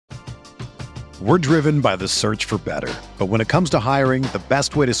We're driven by the search for better. But when it comes to hiring, the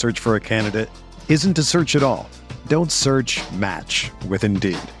best way to search for a candidate isn't to search at all. Don't search, match with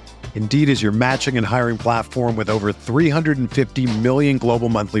Indeed. Indeed is your matching and hiring platform with over 350 million global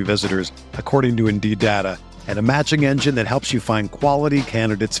monthly visitors, according to Indeed data, and a matching engine that helps you find quality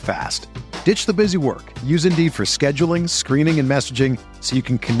candidates fast. Ditch the busy work. Use Indeed for scheduling, screening, and messaging so you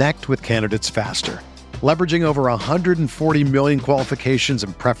can connect with candidates faster. Leveraging over 140 million qualifications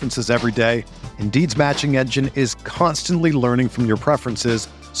and preferences every day, Indeed's matching engine is constantly learning from your preferences,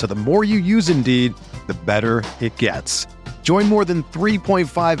 so the more you use Indeed, the better it gets. Join more than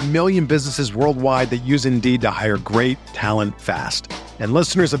 3.5 million businesses worldwide that use Indeed to hire great talent fast. And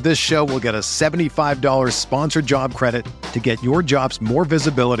listeners of this show will get a $75 sponsored job credit to get your jobs more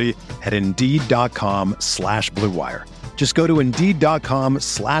visibility at Indeed.com/Blue Wire. Just go to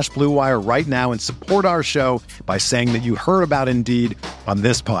Indeed.com/Blue Wire right now and support our show by saying that you heard about Indeed on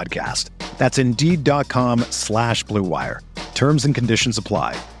this podcast. That's Indeed.com/Blue Wire. Terms and conditions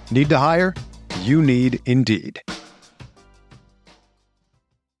apply. Need to hire? You need Indeed.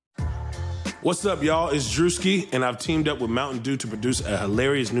 What's up, y'all? It's Drewski, and I've teamed up with Mountain Dew to produce a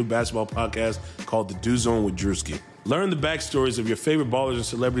hilarious new basketball podcast called The Dew Zone with Drewski. Learn the backstories of your favorite ballers and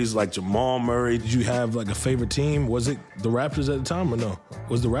celebrities like Jamal Murray. Did you have like a favorite team? Was it the Raptors at the time or no?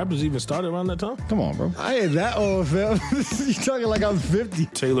 Was the Raptors even started around that time? Come on, bro. I ain't that old, fam. You talking like I'm 50.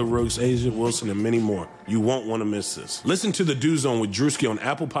 Taylor Rooks, Asia Wilson, and many more. You won't want to miss this. Listen to The Dew Zone with Drewski on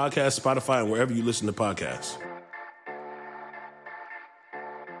Apple Podcasts, Spotify, and wherever you listen to podcasts.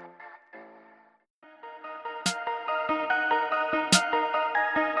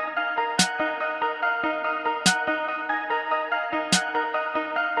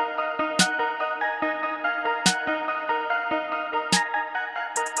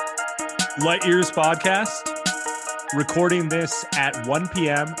 Light Years Podcast, recording this at 1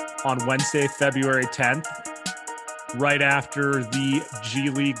 p.m. on Wednesday, February 10th, right after the G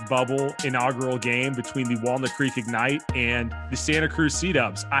League bubble inaugural game between the Walnut Creek Ignite and the Santa Cruz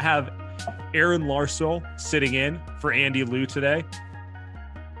SeaDubs. I have Aaron Larsol sitting in for Andy Liu today.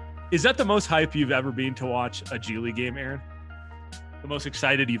 Is that the most hype you've ever been to watch a G League game, Aaron? The most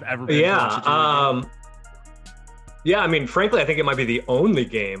excited you've ever been to watch a G League game? Yeah, I mean, frankly, I think it might be the only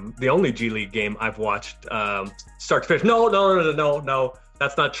G League game I've watched start to finish. No,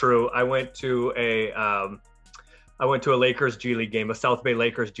 that's not true. I went to a Lakers G League game, a South Bay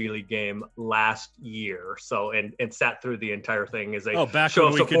Lakers G League game last year. So and sat through the entire thing as a back show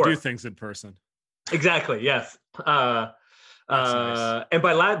when of we support. could do things in person. Exactly. Yes. Nice. And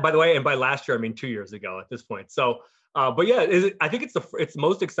by last year, I mean 2 years ago at this point. So. But yeah, I think it's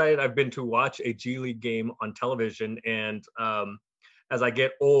most excited I've been to watch a G League game on television. And as I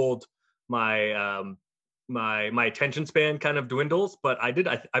get old, my attention span kind of dwindles. But I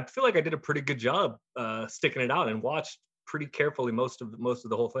feel like I did a pretty good job sticking it out and watched pretty carefully most of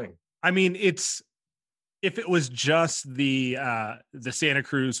the whole thing. I mean, if it was just the Santa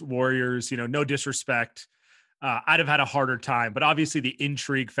Cruz Warriors, no disrespect, I'd have had a harder time, but obviously the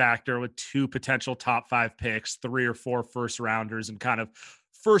intrigue factor with 2 potential top 5 picks, 3 or 4 first rounders, and kind of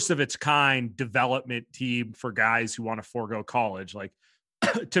first of its kind development team for guys who want to forego college. Like,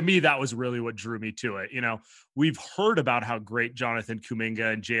 to me, that was really what drew me to it. We've heard about how great Jonathan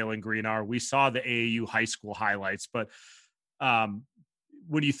Kuminga and Jalen Green are. We saw the AAU high school highlights, but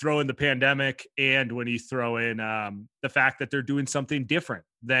when you throw in the pandemic and when you throw in the fact that they're doing something different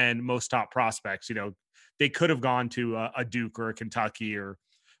than most top prospects, they could have gone to a Duke or a Kentucky, or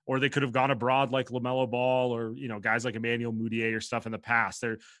they could have gone abroad like LaMelo Ball or, guys like Emmanuel Mudiay or stuff in the past.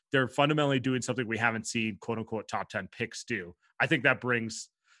 They're fundamentally doing something we haven't seen quote unquote top 10 picks do. I think that brings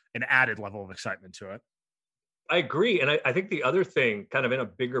an added level of excitement to it. I agree. And I think the other thing, kind of in a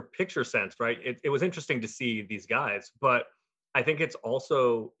bigger picture sense, right? It was interesting to see these guys, but I think it's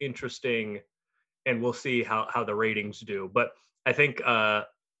also interesting, and we'll see how the ratings do. But I think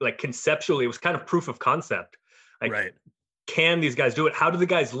like conceptually, it was kind of proof of concept. Like, right. Can these guys do it? How do the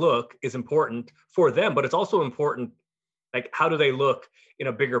guys look is important for them, but it's also important, like, how do they look in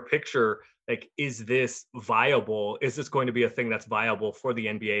a bigger picture? Like, is this viable? Is this going to be a thing that's viable for the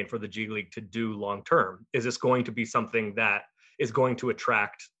NBA and for the G League to do long term? Is this going to be something that is going to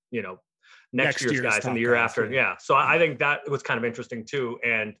attract, next year's guys and the year after? Yeah. So I think that was kind of interesting too.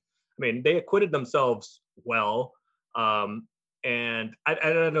 And I mean, they acquitted themselves well. And I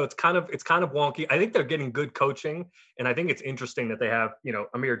don't know, it's kind of wonky. I think they're getting good coaching, and I think it's interesting that they have,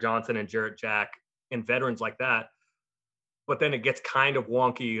 Amir Johnson and Jarrett Jack and veterans like that. But then it gets kind of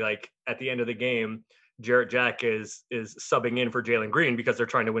wonky, like at the end of the game, Jarrett Jack is subbing in for Jalen Green because they're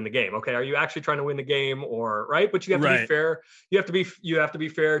trying to win the game. Okay, are you actually trying to win the game, or right? But you have to be fair. You have to be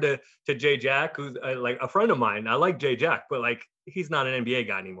fair to Jay Jack, who's like a friend of mine. I like Jay Jack, but like he's not an NBA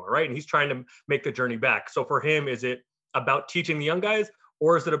guy anymore, right? And he's trying to make the journey back. So for him, is it about teaching the young guys,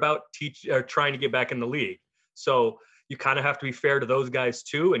 or is it about trying to get back in the league? So you kind of have to be fair to those guys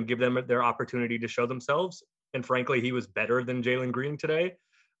too, and give them their opportunity to show themselves. And frankly, he was better than Jalen Green today.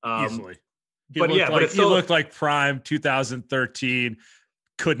 Easily. He looked like prime 2013,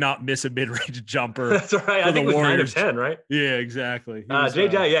 could not miss a mid-range jumper. That's right. I think it was 9 or 10, right? Yeah, exactly. Jay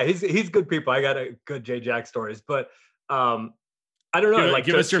Jack, yeah, he's good people. I got a good Jay Jack stories, but I don't know.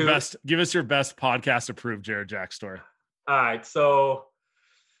 Give us your best podcast approved Jared Jack story. All right, so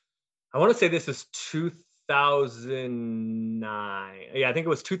I want to say this is 2009. Yeah, I think it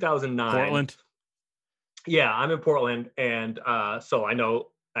was 2009. Portland. Yeah, I'm in Portland, and so I know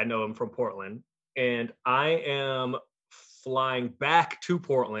him from Portland, and I am flying back to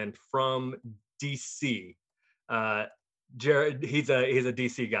Portland from DC. Jared, he's a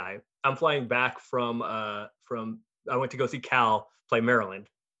DC guy. I'm flying back from I went to go see Cal play Maryland.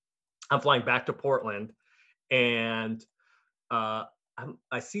 I'm flying back to Portland, and I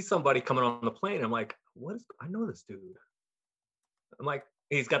see somebody coming on the plane. I'm like, I know this dude. I'm like,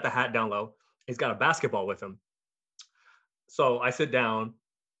 he's got the hat down low. He's got a basketball with him. So I sit down.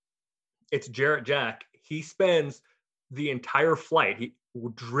 It's Jarrett Jack. He spends the entire flight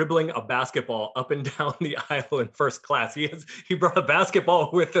dribbling a basketball up and down the aisle in first class. He brought a basketball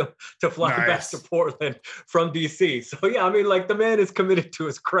with him to fly back to Portland from DC. So yeah, I mean, like the man is committed to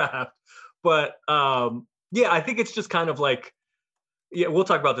his craft. But yeah, I think it's just kind of like, yeah, we'll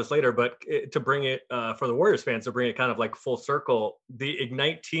talk about this later, but to bring it for the Warriors fans, to bring it kind of like full circle, the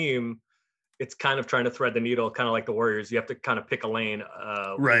Ignite team, it's kind of trying to thread the needle, kind of like the Warriors. You have to kind of pick a lane.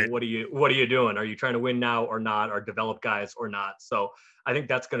 Right. What are you doing? Are you trying to win now or not, or develop guys or not? So I think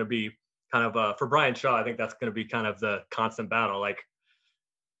that's going to be kind of for Brian Shaw. I think that's going to be kind of the constant battle. Like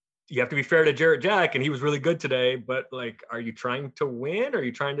you have to be fair to Jarrett Jack, and he was really good today. But like, are you trying to win? Or are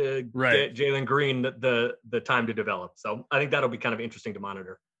you trying to get Jalen Green the time to develop? So I think that'll be kind of interesting to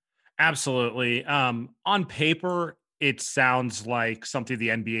monitor. Absolutely. On paper, it sounds like something the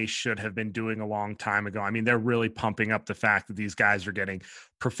NBA should have been doing a long time ago. I mean, they're really pumping up the fact that these guys are getting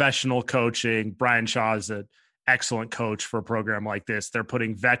professional coaching. Brian Shaw is an excellent coach for a program like this. They're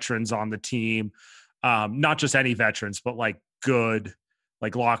putting veterans on the team, not just any veterans, but like good,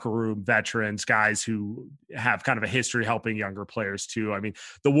 like locker room veterans, guys who have kind of a history helping younger players too. I mean,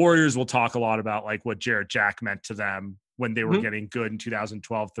 the Warriors will talk a lot about like what Jarrett Jack meant to them when they were getting good in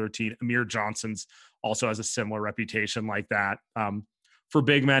 2012, 13. Amir Johnson's also has a similar reputation like that for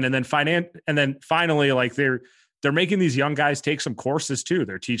big men. And then finally, like they're making these young guys take some courses too.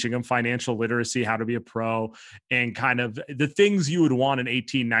 They're teaching them financial literacy, how to be a pro, and kind of the things you would want an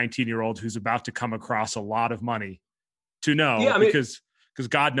 18, 19-year-old who's about to come across a lot of money to know. Yeah, I mean, because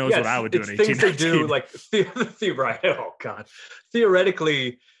God knows what I would do in 18, things 19. They do, like, right. Oh God.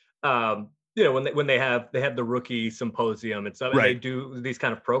 Theoretically, you know, when they have the rookie symposium and stuff, and they do these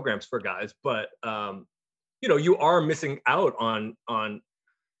kind of programs for guys, but you know, you are missing out on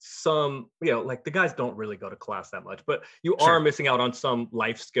some, you know, like the guys don't really go to class that much, but you are missing out on some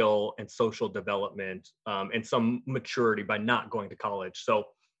life skill and social development and some maturity by not going to college. So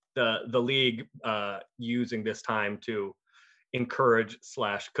the league using this time to encourage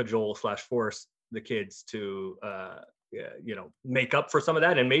 / cajole / force the kids to you know, make up for some of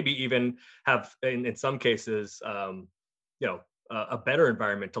that, and maybe even have in some cases you know, a better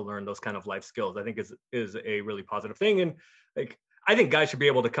environment to learn those kind of life skills, I think is a really positive thing. And like, I think guys should be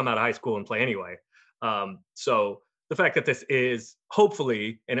able to come out of high school and play anyway. So the fact that this is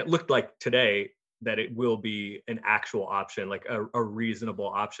hopefully, and it looked like today that it will be an actual option, like a reasonable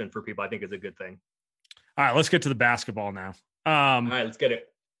option for people, I think is a good thing. All right, let's get to the basketball now. All right, let's get it.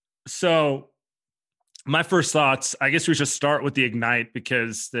 So my first thoughts, I guess we should start with the Ignite,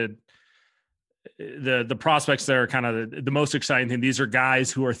 because the prospects there are kind of the most exciting thing. These are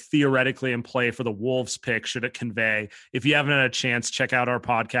guys who are theoretically in play for the Wolves pick, should it convey. If you haven't had a chance, check out our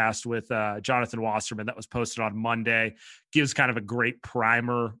podcast with Jonathan Wasserman that was posted on Monday. Gives kind of a great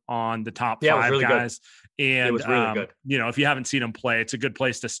primer on the top 5 really guys. Good. And it was really good. You know, if you haven't seen them play, it's a good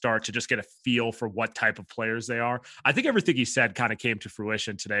place to start to just get a feel for what type of players they are. I think everything he said kind of came to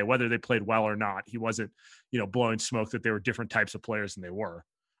fruition today, whether they played well or not. He wasn't, you know, blowing smoke that they were different types of players than they were.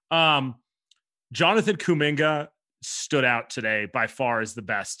 Jonathan Kuminga stood out today by far as the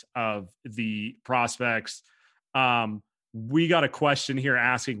best of the prospects. We got a question here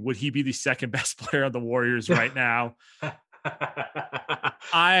asking, would he be the second best player on the Warriors right now?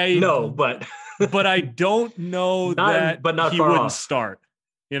 No, but but I don't know that not he far wouldn't off. start.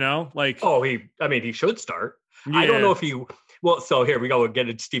 Like, Oh, he should start. yeah. I don't know if he. Well, so here we go. We're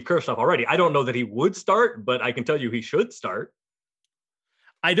getting Steve Kerr stuff already. I don't know that he would start, but I can tell you he should start.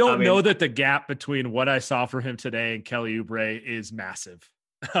 I don't know that the gap between what I saw for him today and Kelly Oubre is massive.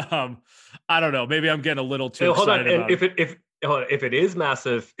 I don't know. Maybe I'm getting a little too excited about it. If it is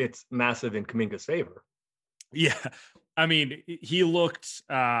massive, it's massive in Kuminga's favor. Yeah. I mean, he looked,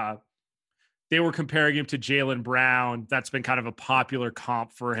 they were comparing him to Jaylen Brown. That's been kind of a popular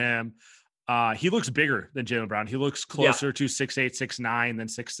comp for him. He looks bigger than Jaylen Brown. He looks closer to 6'8", 6'9" than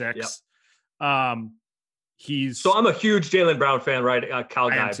 6'6". Yep. So I'm a huge Jaylen Brown fan, right? Cal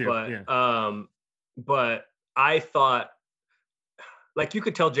guy, but I thought, like, you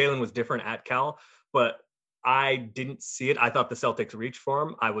could tell Jaylen was different at Cal, but I didn't see it. I thought the Celtics reached for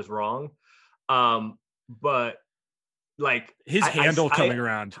him. I was wrong. But like his handle coming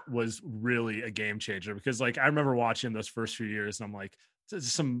around was really a game changer, because like I remember watching those first few years and I'm like,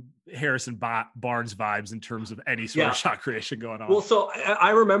 some Harrison Barnes vibes in terms of any sort of shot creation going on. Well, so I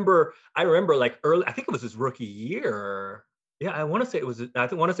remember like early, I think it was his rookie year. Yeah, I want to say it was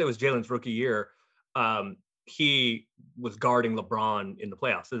Jaylen's rookie year. He was guarding LeBron in the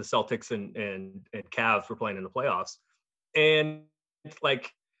playoffs. So the Celtics and Cavs were playing in the playoffs, and like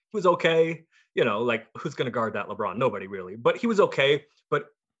he was okay. Like, who's going to guard that LeBron? Nobody really. But he was okay.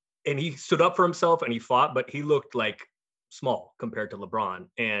 And he stood up for himself and he fought, but he looked like small compared to LeBron.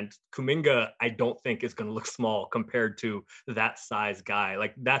 And Kuminga, I don't think is going to look small compared to that size guy.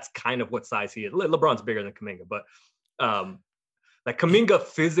 Like, that's kind of what size he is. LeBron's bigger than Kuminga, but like Kuminga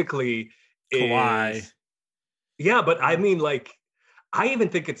physically Kawhi. is. Yeah, but I mean, like, I even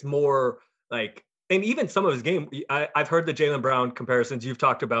think it's more like, and even some of his game, I've heard the Jaylen Brown comparisons. You've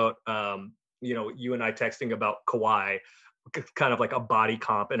talked about, you and I texting about Kawhi, kind of like a body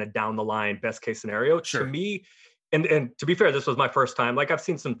comp and a down the line best case scenario. Sure. To me, and to be fair, this was my first time. Like, I've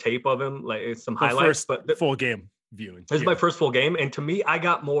seen some tape of him, like some highlights, but full game viewing. This is my first full game, and to me, I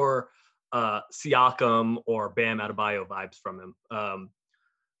got more Siakam or Bam Adebayo vibes from him.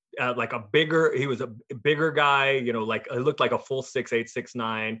 Like he was a bigger guy. Like, it looked like a full 6'8",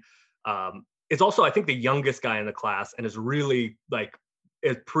 6'9". It's also, I think, the youngest guy in the class, and is really like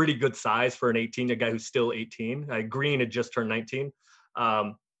a pretty good size for a guy who's still 18. Green had just turned 19.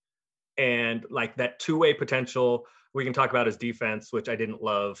 And like that two-way potential, we can talk about his defense, which I didn't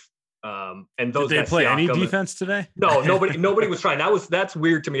love. And those did they play any defense today? No, nobody was trying. That's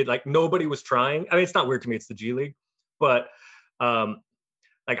weird to me. Like, nobody was trying. I mean, it's not weird to me. It's the G League, but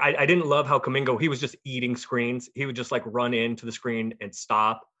like I didn't love how Kuminga, he was just eating screens. He would just like run into the screen and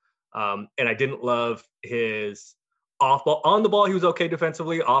stop. And I didn't love his off ball. On the ball, he was okay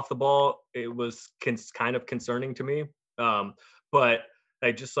defensively. Off the ball, it was kind of concerning to me. But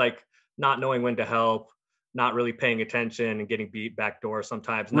I just like not knowing when to help, not really paying attention and getting beat backdoor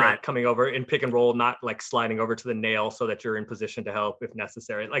sometimes, not coming over in pick and roll, not like sliding over to the nail so that you're in position to help if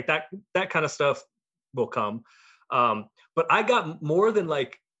necessary. Like that kind of stuff will come. But I got more than the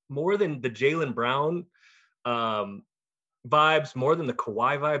Jaylen Brown vibes, more than the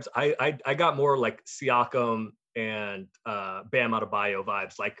Kawhi vibes. I got more like Siakam and Bam Adebayo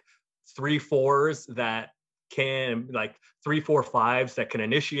vibes, like 3-4s that can, like 3-4-5s that can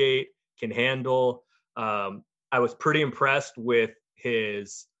initiate, can handle. I was pretty impressed with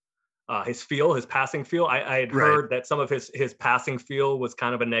his passing feel. I had heard that some of his passing feel was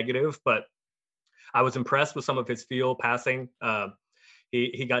kind of a negative, but I was impressed with some of his feel passing.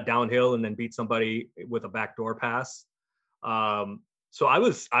 He got downhill and then beat somebody with a backdoor pass. So I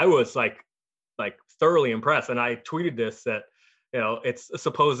was like thoroughly impressed. And I tweeted this, that, it's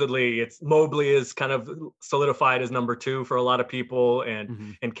supposedly Mobley is kind of solidified as number 2 for a lot of people.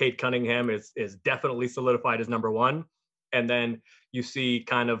 And Kate Cunningham is definitely solidified as number 1. And then you see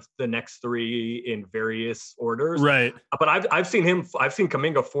kind of the next 3 in various orders. Right. But I've seen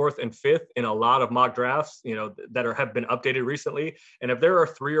Kuminga 4th and 5th in a lot of mock drafts, that have been updated recently. And if there are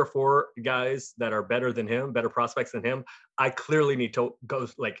 3 or 4 guys that are better than him, better prospects than him, I clearly need to go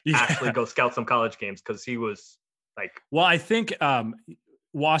actually go scout some college games, because he was like. Well, I think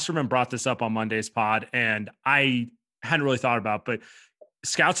Wasserman brought this up on Monday's pod, and I hadn't really thought about it, but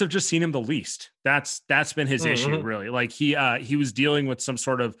scouts have just seen him the least. That's been his issue, really. Like he was dealing with some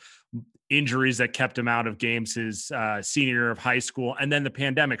sort of injuries that kept him out of games his senior year of high school, and then the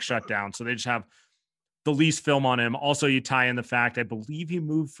pandemic shut down. So they just have the least film on him. Also, you tie in the fact, I believe he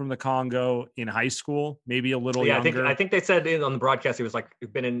moved from the Congo in high school, maybe a little younger. I think they said on the broadcast he was like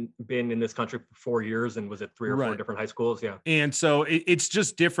been in this country for 4 years and was at 3 or 4 different high schools. Yeah, and so it's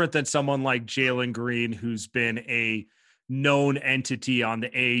just different than someone like Jalen Green, who's been a known entity on the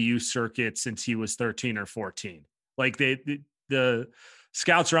AAU circuit since he was 13 or 14. Like the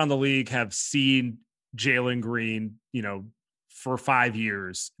scouts around the league have seen Jalen Green, for 5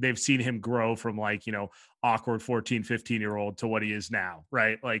 years. They've seen him grow from awkward 14, 15-year-old to what he is now,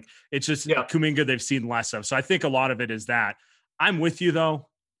 right? Like it's just Kuminga they've seen less of. So I think a lot of it is that. I'm with you though.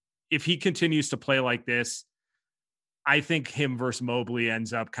 If he continues to play like this, I think him versus Mobley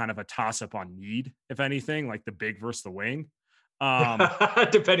ends up kind of a toss-up on need, if anything, like the big versus the wing.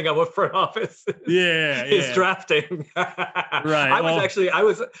 Depending on what front office is drafting. Right.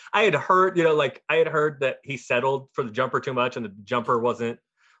 I had heard that he settled for the jumper too much and the jumper wasn't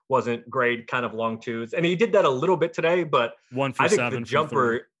great, kind of long twos. And he did that a little bit today, but 1 for I think 7 the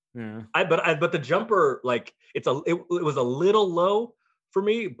jumper, but the jumper, like it was a little low for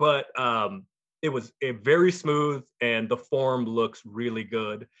me, but it was very smooth and the form looks really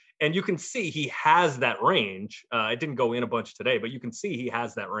good. And you can see he has that range. It didn't go in a bunch today, but you can see he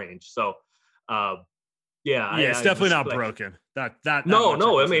has that range. So, it's definitely not broken. That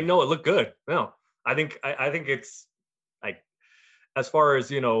no. I mean, no, it looked good. No, I think it's like, as far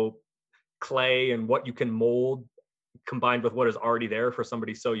as clay and what you can mold combined with what is already there for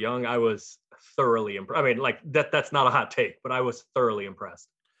somebody so young, I was thoroughly impressed. I mean, like that's not a hot take, but I was thoroughly impressed.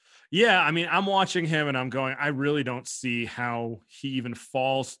 Yeah, I mean, I'm watching him and I'm going, I really don't see how he even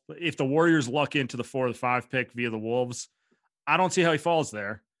falls. If the Warriors luck into the 4 or 5 pick via the Wolves, I don't see how he falls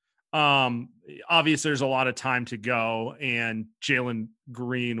there. Obviously, there's a lot of time to go, and Jalen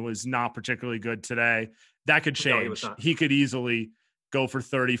Green was not particularly good today. That could change. No, he could easily go for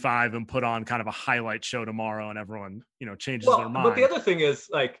 35 and put on kind of a highlight show tomorrow, and everyone, changes their mind. But the other thing is,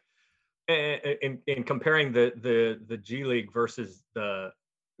 like, in comparing the G League versus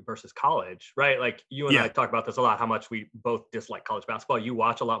college, right? Like you and I talk about this a lot, how much we both dislike college basketball. You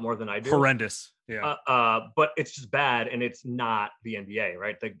watch a lot more than I do. Horrendous. Yeah. But it's just bad, and it's not the NBA,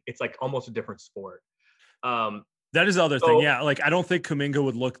 right? It's like almost a different sport. That is the other thing. Yeah. Like I don't think Kuminga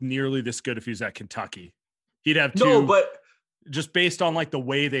would look nearly this good if he was at Kentucky. He'd have but just based on like the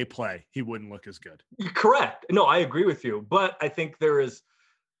way they play, he wouldn't look as good. Correct. No, I agree with you. But I think there is,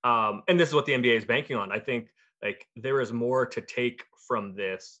 and this is what the NBA is banking on. I think like there is more to take from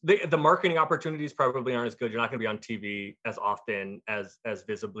this. The marketing opportunities probably aren't as good. You're not going to be on TV as often, as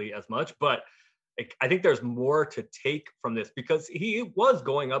visibly as much. But like, I think there's more to take from this because he was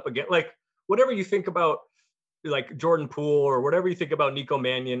going up against, like, whatever you think about like Jordan Poole or whatever you think about Nico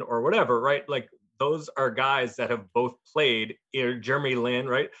Mannion or whatever, right? Like those are guys that have both played, Jeremy Lin,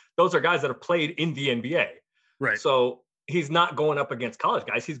 right? Those are guys that have played in the NBA. Right. So he's not going up against college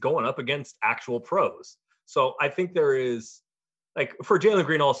guys. He's going up against actual pros. So I think there is, like, for Jalen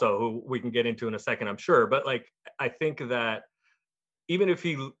Green also, who we can get into in a second, I'm sure. But like, I think that even if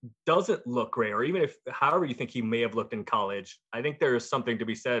he doesn't look great, or even if however you think he may have looked in college, I think there is something to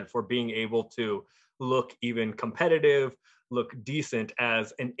be said for being able to look even competitive, look decent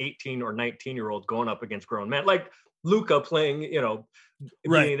as an 18 or 19-year-old going up against grown men. Like Luka playing, being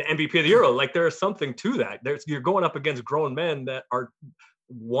the MVP of the Euro. Like there is something to that. You're going up against grown men that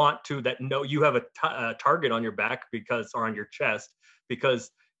know you have a target on your back or on your chest because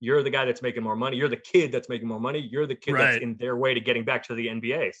you're the guy that's making more money. You're the kid that's making more money. You're the kid that's in their way to getting back to the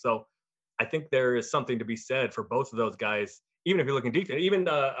NBA. So I think there is something to be said for both of those guys, even if you're looking deep. Even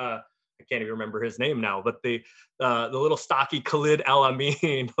I can't even remember his name now, but the little stocky Khalid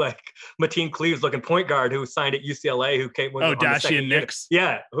El-Amin, like Mateen Cleaves looking point guard who signed at UCLA, who came with Dacian Nix.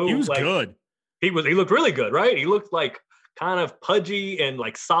 Yeah. He was good. He looked really good, right? He looked like kind of pudgy and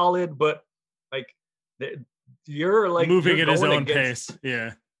like solid, but like you're like moving at his own pace.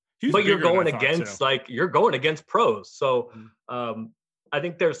 Yeah. But you're going against pros. So I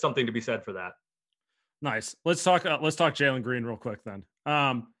think there's something to be said for that. Nice. Let's talk Jalen Green real quick then.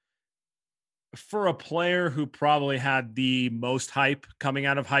 For a player who probably had the most hype coming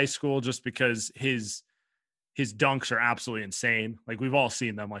out of high school, just because his dunks are absolutely insane. Like we've all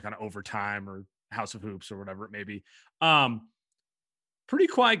seen them like on Overtime or House of Hoops or whatever it may be. Pretty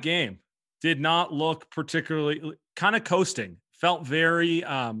quiet game. Did not look particularly, kind of coasting. Felt very,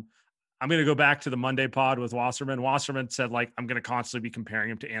 I'm going to go back to the Monday pod with Wasserman. Wasserman said, like, I'm going to constantly be comparing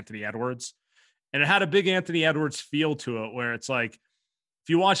him to Anthony Edwards. And it had a big Anthony Edwards feel to it, where it's like, if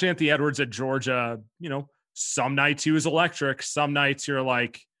you watch Anthony Edwards at Georgia, some nights he was electric. Some nights you're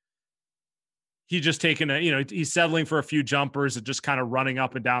like, he just taking he's settling for a few jumpers and just kind of running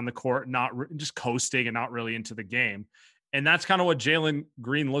up and down the court, just coasting and not really into the game. And that's kind of what Jalen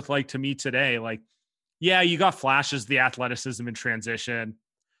Green looked like to me today. Like, yeah, you got flashes, the athleticism in transition.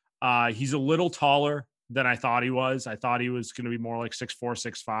 He's a little taller than I thought he was. I thought he was going to be more like 6'4",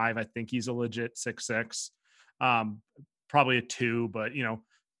 6'5". I think he's a legit 6'6". probably a 2, but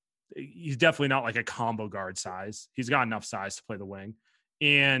he's definitely not like a combo guard size. He's got enough size to play the wing.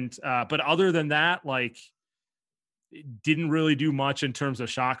 And, but other than that, like, didn't really do much in terms of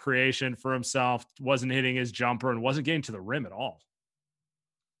shot creation for himself, wasn't hitting his jumper and wasn't getting to the rim at all.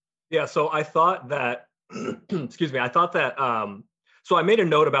 Yeah. So I thought that, excuse me, so I made a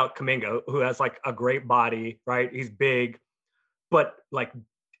note about Kuminga, who has like a great body, right? He's big, but like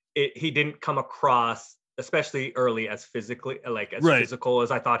he didn't come across, especially early, as physically, like as physical as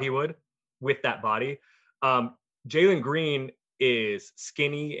I thought he would with that body. Jalen Green is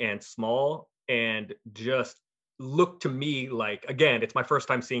skinny and small and just looked to me like, again, it's my first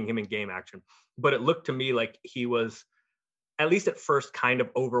time seeing him in game action, but it looked to me like he was, at least at first, kind of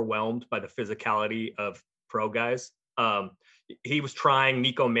overwhelmed by the physicality of pro guys. He was trying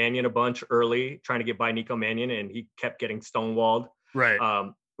Nico Mannion a bunch early, trying to get by Nico Mannion, and he kept getting stonewalled. Right.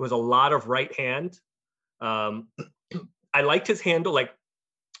 It was a lot of right hand. I liked his handle, like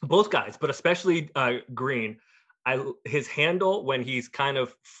both guys, but especially Green. His handle when he's kind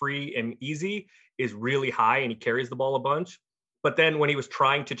of free and easy is really high, and he carries the ball a bunch. But then when he was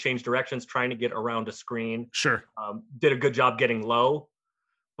trying to change directions, trying to get around a screen, did a good job getting low.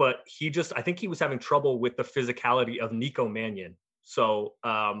 But I think he was having trouble with the physicality of Nico Mannion. So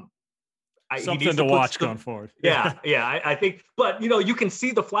something to watch going forward. Yeah. I think, but you can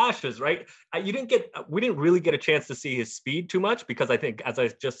see the flashes, right? We didn't really get a chance to see his speed too much because I think, as I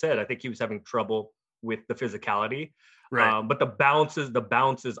just said, I think he was having trouble with the physicality. Right. But the bounce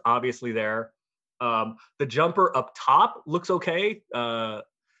is obviously there. The jumper up top looks okay. I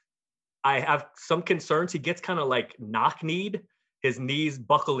have some concerns. He gets kind of like knock-kneed. His knees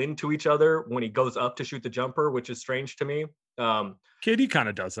buckle into each other when he goes up to shoot the jumper, which is strange to me. KD kind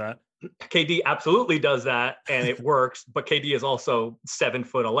of does that. KD absolutely does that, and it works. But KD is also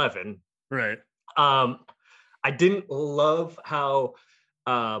 7'11". Right. I didn't love how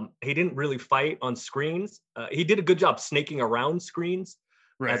he didn't really fight on screens. He did a good job snaking around screens,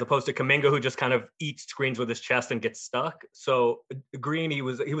 as opposed to Kuminga, who just kind of eats screens with his chest and gets stuck. So Green, he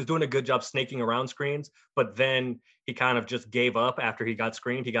was doing a good job snaking around screens, but then he kind of just gave up after he got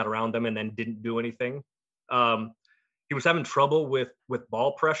screened. He got around them and then didn't do anything. He was having trouble with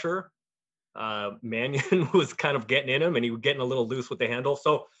ball pressure. Mannion was kind of getting in him, and he was getting a little loose with the handle.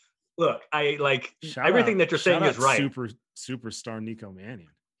 So look, I like everything that you're saying is right. Superstar Nico Mannion.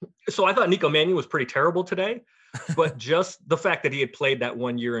 So I thought Nico Mannion was pretty terrible today, but just the fact that he had played that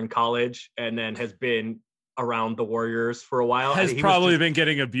 1 year in college and then has been around the Warriors for a while. Has probably been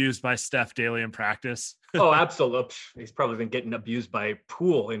getting abused by Steph daily in practice. Oh, absolutely. He's probably been getting abused by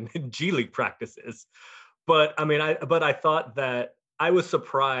Poole in G League practices. But I mean, I thought that I was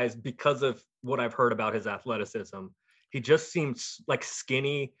surprised because of what I've heard about his athleticism. He just seems like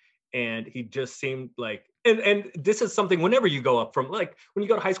skinny, and he just seemed like, and this is something whenever you go up from, like, when you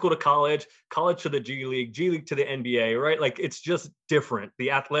go to high school to college to the G League to the NBA, right? Like, it's just different. The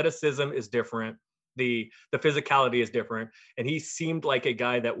athleticism is different. The physicality is different. And he seemed like a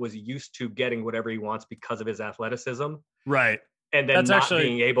guy that was used to getting whatever he wants because of his athleticism. Right. And then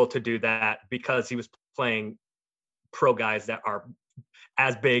being able to do that because he was playing pro guys that are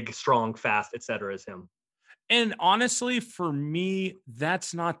as big, strong, fast, et cetera, as him. And honestly, for me,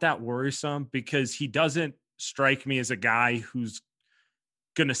 that's not that worrisome because he doesn't strike me as a guy who's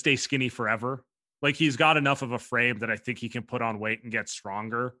going to stay skinny forever. Like, he's got enough of a frame that I think he can put on weight and get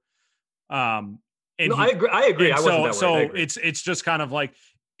stronger. I agree. It's just kind of like,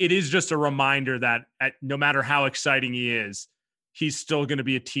 it is just a reminder that no matter how exciting he is, he's still going to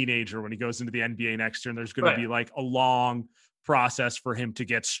be a teenager when he goes into the NBA next year. And there's going to be like a long process for him to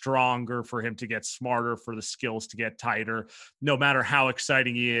get stronger, for him to get smarter, for the skills to get tighter, no matter how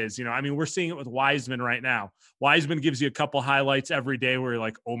exciting he is. I mean, we're seeing it with Wiseman right now. Wiseman gives you a couple highlights every day where you're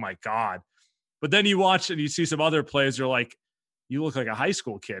like, oh my God. But then you watch and you see some other players, you're like, you look like a high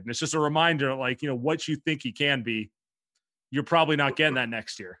school kid. And it's just a reminder, like, what you think he can be, you're probably not getting that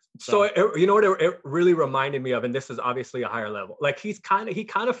next year. So you know what it really reminded me of, and this is obviously a higher level. Like, he kind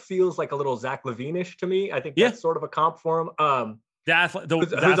of feels like a little Zach LaVine-ish to me. I think that's sort of a comp for him.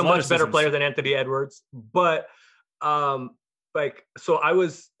 Who's a much better player than Anthony Edwards. But so I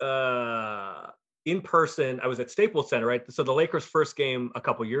was in person. I was at Staples Center, right? So the Lakers' first game a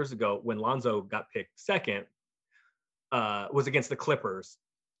couple years ago, when Lonzo got picked second, was against the Clippers,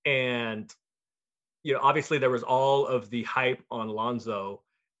 and obviously there was all of the hype on Lonzo,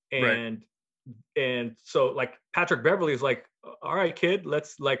 and so like Patrick Beverley is like, all right, kid,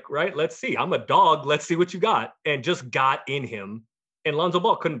 let's see. I'm a dog. Let's see what you got, and just got in him. And Lonzo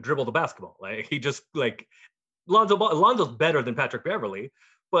Ball couldn't dribble the basketball. Like, he just like Lonzo's better than Patrick Beverley,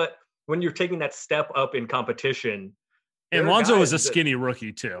 but when you're taking that step up in competition, And Lonzo was a skinny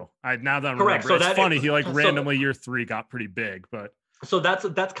rookie too. Now that I'm correct. remember, it's funny. He randomly year 3 got pretty big, but so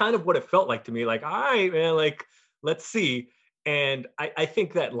that's kind of what it felt like to me. Like, all right, man, like let's see. And I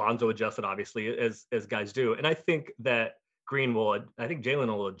think that Lonzo adjusted, obviously, as guys do. And I think that Jalen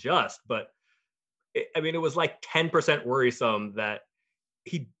will adjust, but it was like 10% worrisome that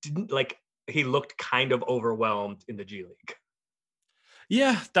he didn't he looked kind of overwhelmed in the G League.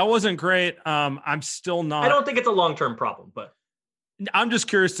 Yeah, that wasn't great. I'm still not. I don't think it's a long-term problem, but I'm just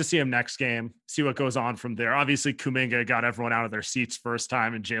curious to see him next game, see what goes on from there. Obviously, Kuminga got everyone out of their seats first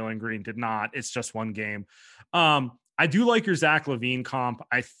time, and Jalen Green did not. It's just one game. I do like your Zach LaVine comp.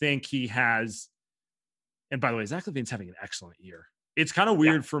 I think he has. And by the way, Zach LaVine's having an excellent year. It's kind of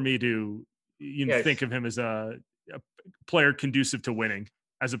weird for me to think of him as a player conducive to winning,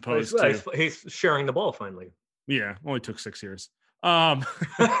 as opposed to he's sharing the ball finally. Yeah, only took 6 years. But,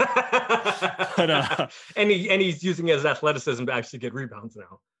 and he's using his athleticism to actually get rebounds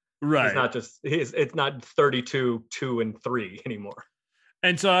now. Right. It's not 32, 2, and 3 anymore.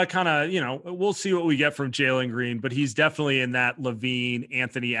 And so I kind of, we'll see what we get from Jalen Green, but he's definitely in that LaVine,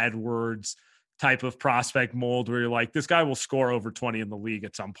 Anthony Edwards type of prospect mold where you're like, this guy will score over 20 in the league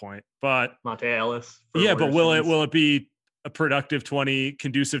at some point. But Monte Ellis. Yeah, but will it be a productive 20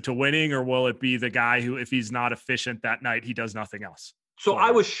 conducive to winning, or will it be the guy who, if he's not efficient that night, he does nothing else? So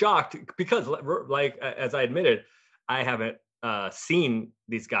I was shocked because, like, as I admitted, I haven't seen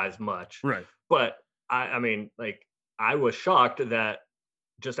these guys much. Right. But I was shocked that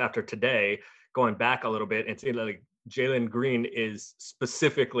just after today, going back a little bit and seeing like Jalen Green is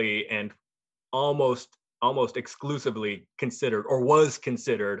specifically and almost exclusively considered, or was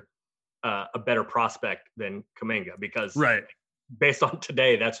considered, a better prospect than Kuminga, because based on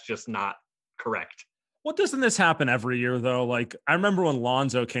today, that's just not correct. Well, doesn't this happen every year though? Like, I remember when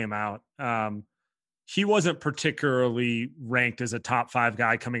Lonzo came out, he wasn't particularly ranked as a top 5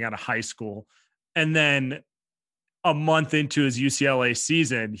 guy coming out of high school. And then a month into his UCLA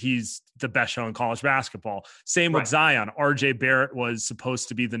season, he's the best show in college basketball. Same with Zion. RJ Barrett was supposed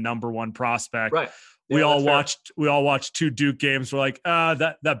to be the number 1 prospect. Right. Yeah, we all watched 2 Duke games. We're like,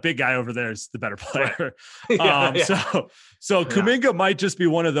 that big guy over there is the better player. Right. So Kuminga might just be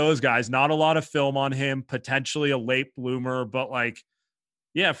one of those guys. Not a lot of film on him, potentially a late bloomer, but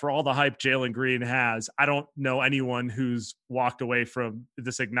for all the hype Jalen Green has, I don't know anyone who's walked away from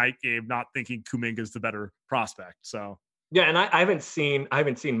this Ignite game not thinking Kuminga's the better prospect. So yeah, and I haven't seen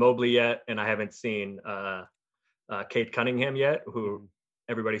Mobley yet, and I haven't seen Cade Cunningham yet, who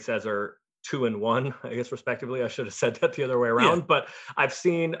everybody says are 2 and 1, I guess, respectively. I should have said that the other way around, but I've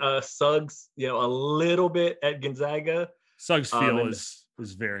seen Suggs, a little bit at Gonzaga. Suggs' feel is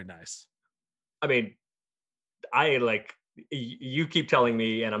very nice. I mean, you keep telling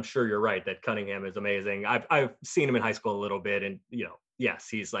me, and I'm sure you're right, that Cunningham is amazing. I've seen him in high school a little bit, and yes,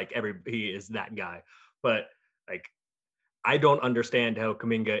 he's he is that guy. But I don't understand how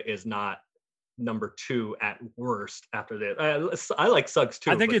Kuminga is not number 2 at worst after this. I like Suggs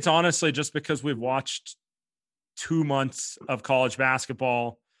too. I think it's honestly just because we've watched 2 months of college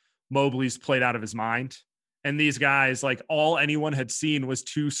basketball. Mobley's played out of his mind. And these guys, all anyone had seen was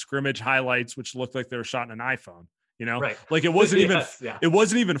 2 scrimmage highlights, which looked like they were shot in an iPhone. Right. It wasn't it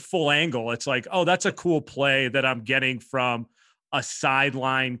wasn't even full angle. It's like, oh, that's a cool play that I'm getting from a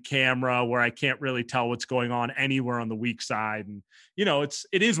sideline camera where I can't really tell what's going on anywhere on the weak side. And,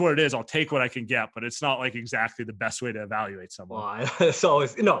 it is what it is. I'll take what I can get, but it's not exactly the best way to evaluate someone. Well,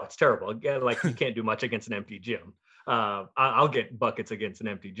 it's terrible. Again, you can't do much against an empty gym. I'll get buckets against an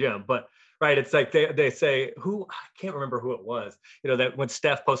empty gym, but right. It's like they say, I can't remember who it was, that when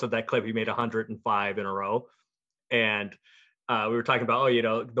Steph posted that clip, he made 105 in a row. And we were talking about,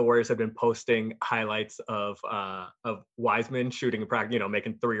 the Warriors have been posting highlights of Wiseman shooting a practice,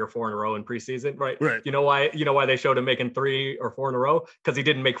 making 3 or 4 in a row in preseason, right? Right. You know why they showed him making 3 or 4 in a row? Because he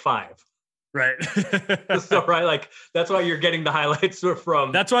didn't make 5. Right. So right, that's why you're getting the highlights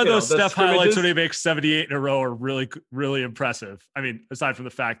from. That's why those Steph highlights when he makes 78 in a row are really, really impressive. I mean, aside from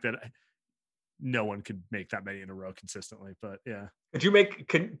the fact that no one could make that many in a row consistently, but yeah. Could you make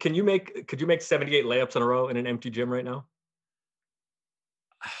 78 layups in a row in an empty gym right now?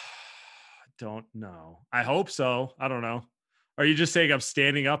 Don't know. I hope so. I don't know. Are you just saying I'm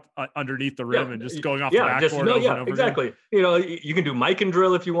standing up underneath the rim and just going off the backboard over and over exactly. again? You can do mic and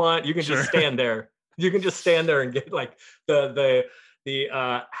drill if you want. You can just stand there. You can just stand there and get the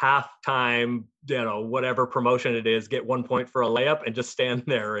halftime, whatever promotion it is, get 1 point for a layup and just stand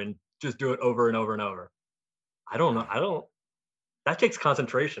there and just do it over and over and over. I don't know. That takes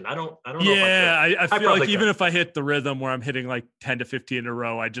concentration. I don't know. Yeah, I feel like even if I hit the rhythm where I'm hitting 10 to 15 in a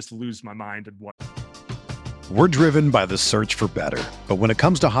row, I just lose my mind and what. We're driven by the search for better. But when it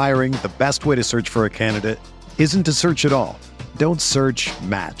comes to hiring, the best way to search for a candidate isn't to search at all. Don't search,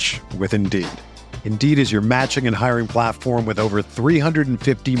 match with Indeed. Indeed is your matching and hiring platform with over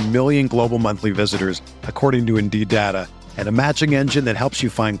 350 million global monthly visitors, according to Indeed data, and a matching engine that helps you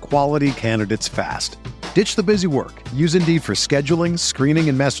find quality candidates fast. Ditch the busy work. Use Indeed for scheduling, screening,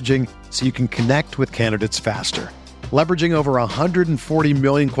 and messaging so you can connect with candidates faster. Leveraging over 140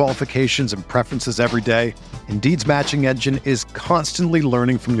 million qualifications and preferences every day, Indeed's matching engine is constantly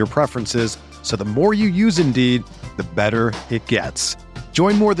learning from your preferences, so the more you use Indeed, the better it gets.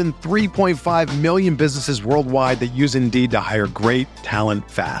 Join more than 3.5 million businesses worldwide that use Indeed to hire great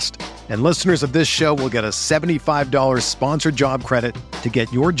talent fast. And listeners of this show will get a $75 sponsored job credit to get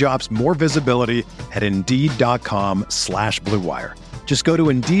your jobs more visibility at Indeed.com/Blue Wire. Just go to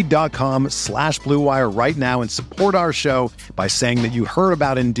Indeed.com/Blue Wire right now and support our show by saying that you heard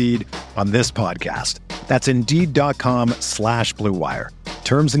about Indeed on this podcast. That's Indeed.com/Blue Wire.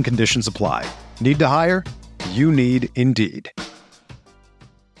 Terms and conditions apply. Need to hire? You need Indeed.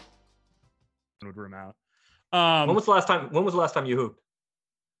 Would room out. When was the last time you hooped?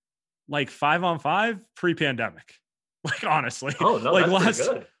 Like 5-on-5 pre-pandemic. Like honestly. Oh no, like that's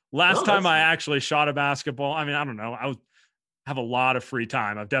pretty good. Last time I actually shot a basketball. I mean, I don't know. I have a lot of free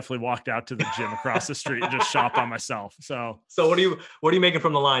time. I've definitely walked out to the gym across the street and just shot by myself. So what are you making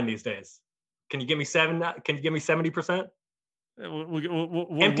from the line these days? Can you give me 70%?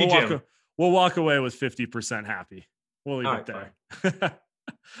 Empty gym. We'll walk away with 50% happy. We'll leave it there.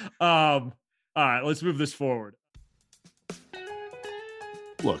 All right, let's move this forward.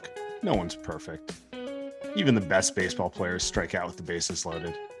 Look, no one's perfect. Even the best baseball players strike out with the bases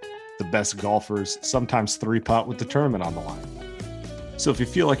loaded. The best golfers sometimes three-putt with the tournament on the line. So if you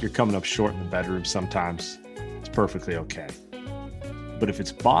feel like you're coming up short in the bedroom sometimes, it's perfectly okay. But if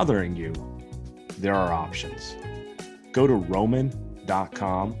it's bothering you, there are options. Go to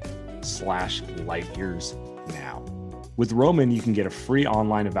roman.com/lightyears now. With Roman, you can get a free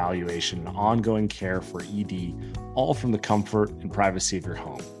online evaluation and ongoing care for ED, all from the comfort and privacy of your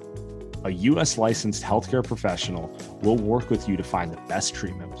home. A U.S. licensed healthcare professional will work with you to find the best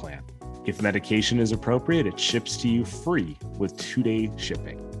treatment plan. If medication is appropriate, it ships to you free with 2-day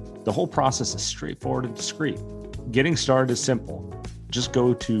shipping. The whole process is straightforward and discreet. Getting started is simple. Just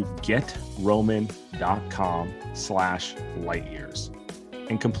go to getroman.com/lightyears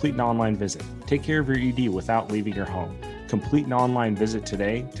and complete an online visit. Take care of your ED without leaving your home. Complete an online visit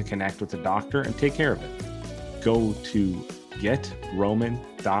today to connect with a doctor and take care of it. Go to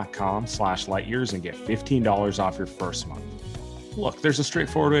getroman.com/lightyears and get $15 off your first month. Look, there's a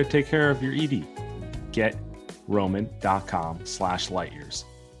straightforward way to take care of your ED. Getroman.com/lightyears.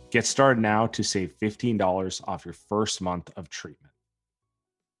 Get started now to save $15 off your first month of treatment.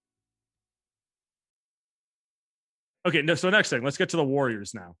 Okay, so next thing, let's get to the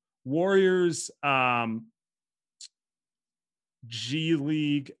Warriors now. Warriors, G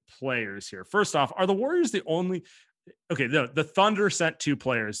League players here. First off, are the Warriors the only? Okay, the Thunder sent 2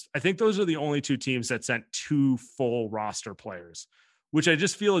 players. I think those are the only 2 teams that sent 2 full roster players, which I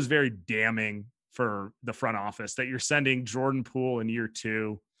just feel is very damning for the front office that you're sending Jordan Poole in year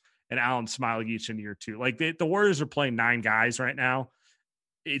 2 and Alan Smiley in year 2. Like the Warriors are playing 9 guys right now.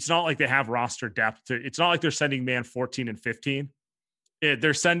 It's not like they have roster depth. It's not like they're sending man 14 and 15.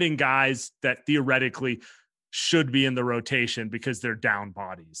 They're sending guys that theoretically should be in the rotation because they're down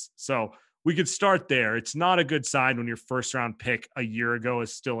bodies. So we could start there. It's not a good sign when your first round pick a year ago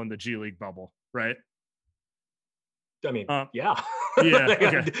is still in the G League bubble, right? I mean, yeah. Yeah.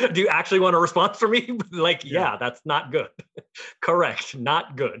 Okay. Do you actually want a response from me? Like, yeah, that's not good. Correct.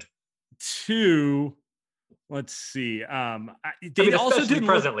 Not good. 2, let's see. They also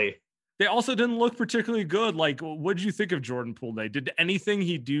didn't look particularly good. Like, what did you think of Jordan Poole today? Did anything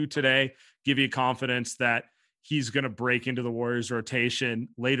he do today give you confidence that he's going to break into the Warriors rotation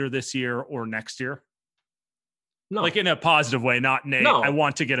later this year or next year? No. Like in a positive way, not Nate. No. I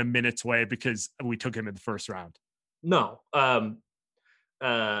want to get a minutes way because we took him in the first round. No.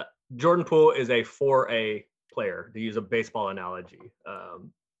 Jordan Poole is a 4A player, to use a baseball analogy.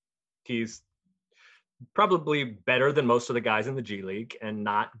 He's probably better than most of the guys in the G League and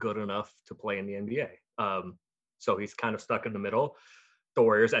not good enough to play in the NBA. So he's kind of stuck in the middle. The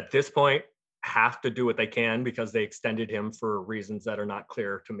Warriors at this point have to do what they can because they extended him for reasons that are not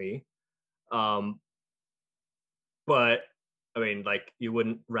clear to me. But I mean, like, you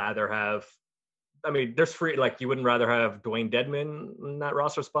wouldn't rather have, there's free, like, you wouldn't rather have Dwayne Dedman in that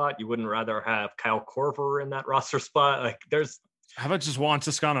roster spot. You wouldn't rather have Kyle Korver in that roster spot. Like, there's, how about just Juan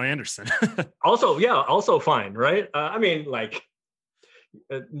Toscano Anderson? also fine, right?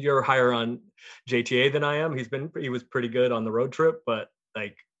 you're higher on JTA than I am. He was pretty good on the road trip, but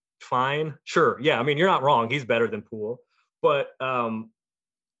like fine, sure, yeah. I mean, you're not wrong. He's better than Poole, but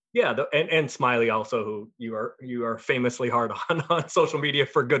yeah, and Smiley also, who you are famously hard on social media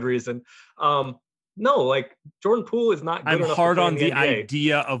for good reason. No, like Jordan Poole is not good I'm enough hard to play on in the NBA.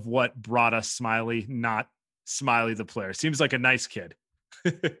 idea of what brought us Smiley, not Smiley the player. Seems like a nice kid.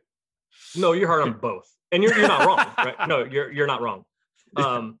 No, you're hard on both, and you're not wrong, right? No, you're not wrong.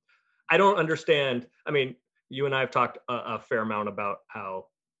 I don't understand. I mean, you and I have talked a fair amount about how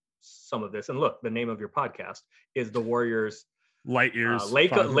some of this, and look, the name of your podcast is the Warriors light years,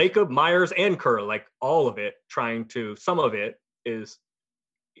 Lacob, Myers, and Kerr, like all of it, some of it is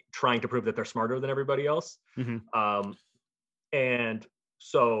trying to prove that they're smarter than everybody else. Mm-hmm. And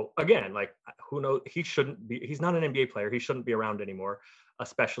so again, like who knows, he's not an NBA player. He shouldn't be around anymore,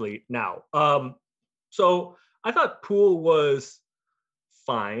 especially now. So I thought Poole was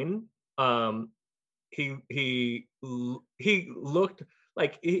fine. He looked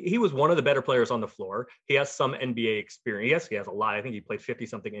like he was one of the better players on the floor. He has some NBA experience. Yes, he has a lot. I think he played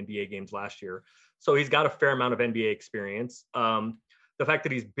 50-something NBA games last year. So he's got a fair amount of NBA experience. The fact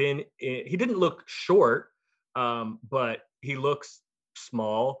that he didn't look short, but he looks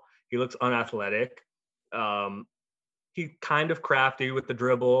small. He looks unathletic. He kind of crafty with the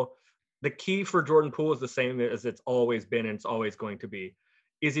dribble. The key for Jordan Poole is the same as it's always been and it's always going to be.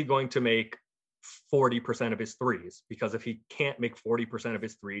 Is he going to make 40% of his threes? Because if he can't make 40% of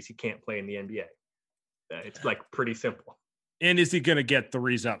his threes, he can't play in the NBA. It's like pretty simple. And is he going to get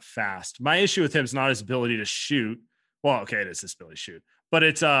threes up fast? My issue with him is not his ability to shoot. Well, okay, it is his ability to shoot, but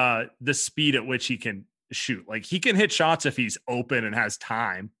it's the speed at which he can shoot. Like he can hit shots if he's open and has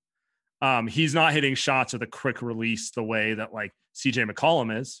time. He's not hitting shots with a quick release the way that like CJ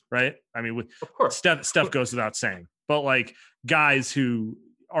McCollum is, right? I mean, of course, Steph goes without saying, but like guys who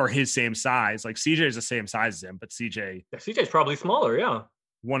are his same size, like CJ is the same size as him, but CJ's probably smaller. Yeah.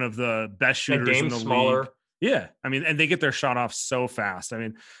 One of the best shooters in the smaller. league. Yeah. I mean, and they get their shot off so fast. I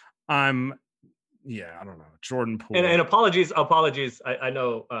mean, I don't know. Jordan Poole. And apologies. I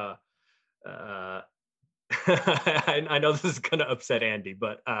know, I know this is going to upset Andy,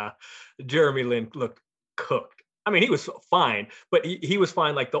 but Jeremy Lin looked cooked. I mean, he was fine, but he was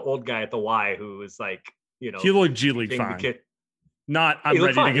fine like the old guy at the Y who was like, you know. He looked G League fine. Not I'm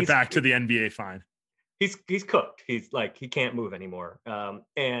ready to get back to the NBA fine. He's cooked. He's like, he can't move anymore.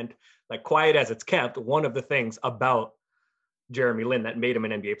 And like quiet as it's kept, one of the things about Jeremy Lin that made him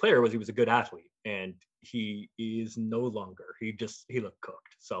an NBA player was he was a good athlete. And he is no longer. He looked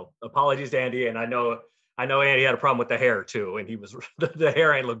cooked. So apologies to Andy. And I know Andy had a problem with the hair too. And the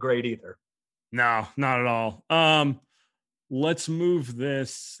hair ain't look great either. No, not at all. Let's move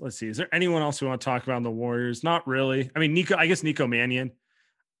this. Let's see. Is there anyone else we want to talk about in the Warriors? Not really. I mean, Nico Mannion.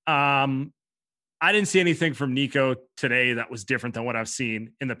 I didn't see anything from Nico today that was different than what I've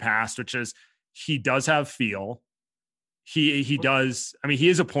seen in the past, which is he does have feel. He does. I mean,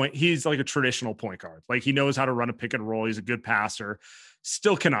 he's like a traditional point guard. Like he knows how to run a pick and roll. He's a good passer,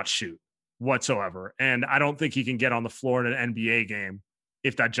 still cannot shoot whatsoever. And I don't think he can get on the floor in an NBA game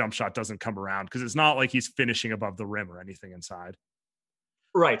if that jump shot doesn't come around, because it's not like he's finishing above the rim or anything inside.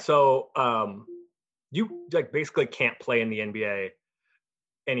 Right. So you like basically can't play in the NBA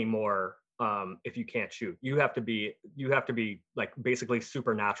anymore if you can't shoot. You have to be like basically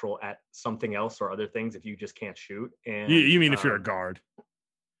supernatural at something else or other things if you just can't shoot. And you mean if you're a guard?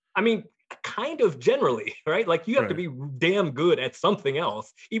 I mean, kind of generally, right? Like you have to be damn good at something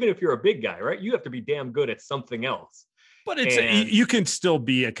else, even if you're a big guy, right? You have to be damn good at something else. But you can still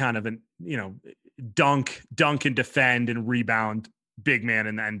be a kind of an, dunk and defend and rebound big man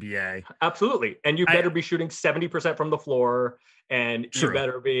in the NBA. Absolutely. And you better be shooting 70% from the floor, and you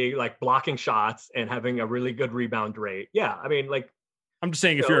better be like blocking shots and having a really good rebound rate. Yeah. I mean, like, I'm just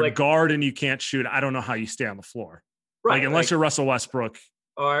saying if you're a guard and you can't shoot, I don't know how you stay on the floor. Right. Like, unless you're Russell Westbrook.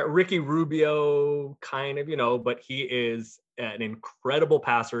 Or Ricky Rubio, kind of, but he is an incredible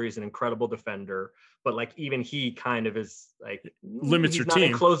passer. He's an incredible defender. But like even he kind of is like limits your team.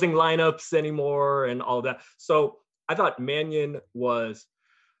 Not in closing lineups anymore and all that. So I thought Mannion was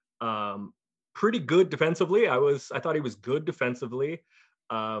pretty good defensively. I thought he was good defensively.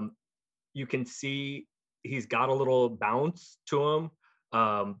 You can see he's got a little bounce to him.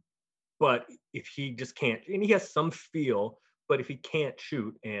 But if he just can't, and he has some feel, but if he can't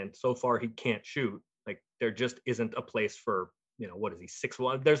shoot, and so far he can't shoot, like there just isn't a place for, what is he,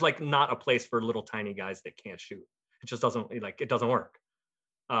 6'1"? There's like not a place for little tiny guys that can't shoot. It just doesn't work.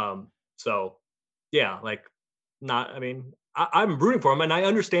 So yeah, like I'm rooting for him, and I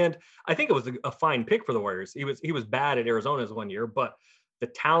understand. I think it was a fine pick for the Warriors. He was bad at Arizona's one year, but the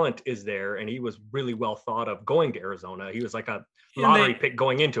talent is there, and he was really well thought of going to Arizona. He was like a lottery pick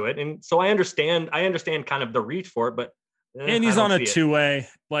going into it. And so I understand kind of the reach for it, but and he's on a two-way.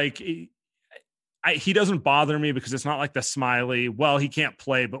 Like he doesn't bother me because it's not like the Smiley, well, he can't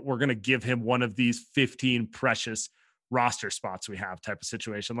play, but we're going to give him one of these 15 precious roster spots we have type of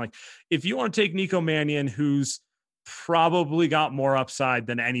situation. Like if you want to take Nico Mannion, who's probably got more upside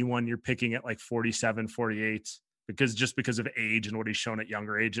than anyone you're picking at like 47, 48, because of age and what he's shown at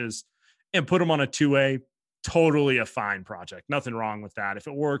younger ages, and put him on a two-way, totally a fine project. Nothing wrong with that. If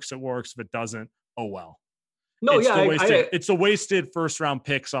it works, it works. If it doesn't, oh well. No, it's the wasted first round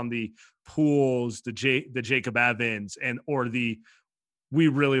picks on the Pools, the Jacob Evans, or we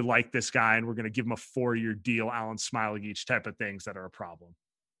really like this guy and we're going to give him a 4-year deal, Alan Smiley type of things that are a problem.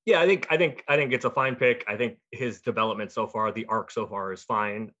 Yeah, I think it's a fine pick. I think his development so far, the arc so far is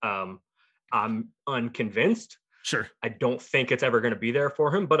fine. I'm unconvinced. Sure. I don't think it's ever going to be there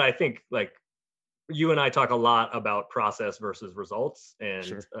for him, but I think like you and I talk a lot about process versus results, and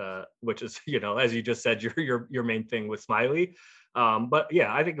sure. Which is, as you just said, your main thing with Smiley. But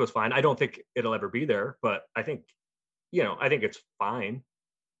yeah, I think it was fine. I don't think it'll ever be there, but I think it's fine.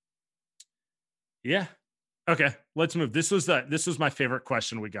 Yeah. Okay, let's move. This was my favorite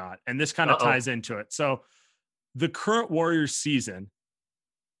question we got, and this kind of ties into it. So the current Warriors season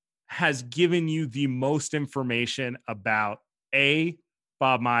has given you the most information about A,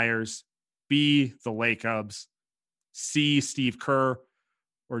 Bob Myers, B, the Lakers, C, Steve Kerr,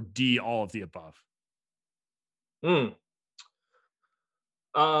 or D, all of the above? I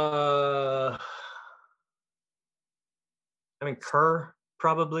mean, Kerr,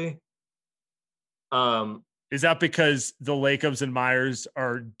 probably. Is that because the Lakers and Myers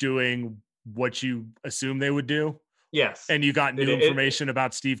are doing what you assume they would do? Yes. And you got new information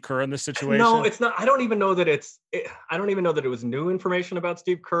about Steve Kerr in this situation? No, it's not. I don't even know that it was new information about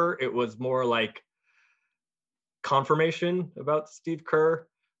Steve Kerr. It was more like confirmation about Steve Kerr.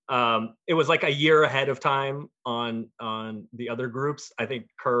 It was like a year ahead of time on the other groups. I think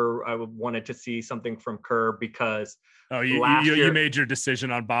I wanted to see something from Kerr because you made your decision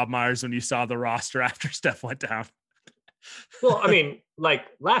on Bob Myers when you saw the roster after Steph went down. Well, I mean, like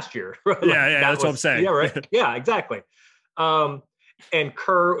last year. Like, that's what I'm saying. Yeah, right. Yeah, exactly. And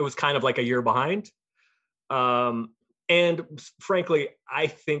Kerr, it was kind of like a year behind. And frankly, I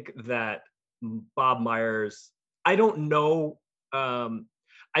think that Bob Myers, I don't know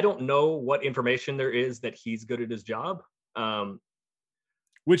what information there is that he's good at his job.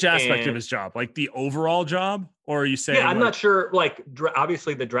 Which aspect of his job? Like the overall job? Or are you saying? Yeah, I'm not sure. Like,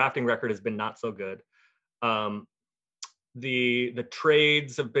 obviously the drafting record has been not so good. The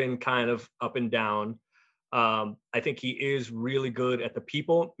trades have been kind of up and down. I think he is really good at the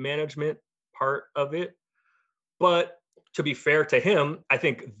people management part of it. But to be fair to him, I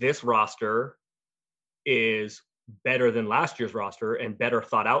think this roster is better than last year's roster and better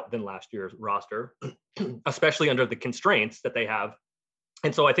thought out than last year's roster, especially under the constraints that they have.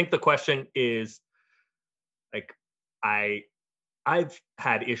 And so I think the question is, like, I've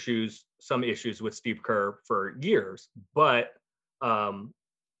had some issues with Steve Kerr for years, but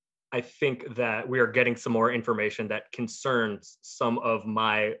I think that we are getting some more information that concerns some of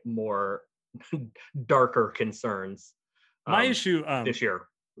my more darker concerns. My issue this year.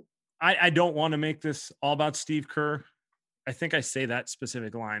 I don't want to make this all about Steve Kerr. I think I say that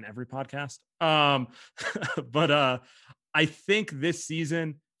specific line every podcast. But I think this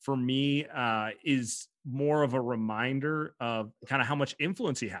season for me is more of a reminder of kind of how much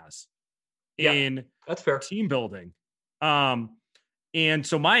influence he has in that's fair. Team building. And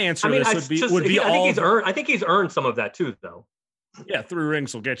so my answer to this would be I think he's earned some of that too, though. Yeah, 3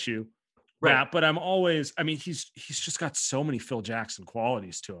 rings will get you that. But he's just got so many Phil Jackson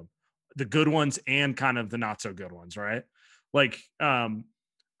qualities to him. The good ones and kind of the not so good ones, right? Like, I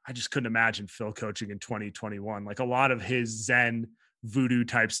just couldn't imagine Phil coaching in 2021. Like a lot of his Zen voodoo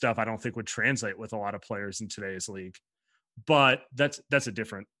type stuff, I don't think would translate with a lot of players in today's league. But that's a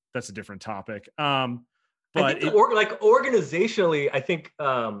different topic. But I think organizationally, I think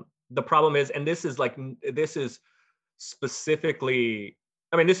the problem is, and this is specifically,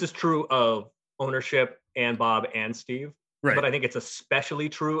 I mean, this is true of ownership and Bob and Steve. Right. But I think it's especially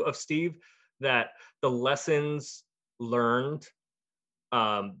true of Steve that the lessons learned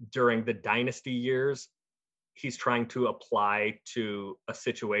during the dynasty years, he's trying to apply to a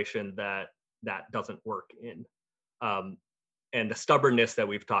situation that doesn't work in. And the stubbornness that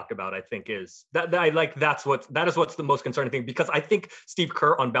we've talked about, I think is that is what's the most concerning thing, because I think Steve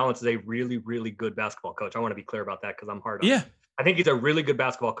Kerr on balance is a really, really good basketball coach. I want to be clear about that because I'm hard on him. I think he's a really good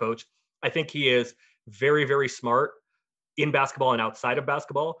basketball coach. I think he is very, very smart. in basketball and outside of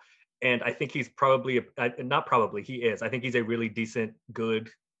basketball. And I think he's probably, not probably, he is. I think he's a really decent, good,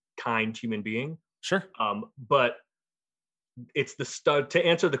 kind human being. Sure. But it's to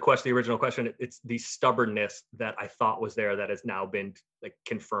answer the original question, it's the stubbornness that I thought was there that has now been like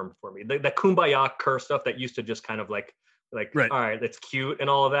confirmed for me. The kumbaya Kerr stuff that used to just kind of like, right. All right, that's cute and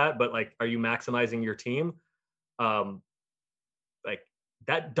all of that, but like, are you maximizing your team? Like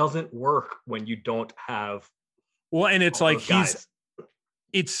that doesn't work when you don't have. Well, and it's like guys.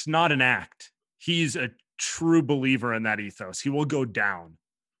 It's not an act. He's a true believer in that ethos. He will go down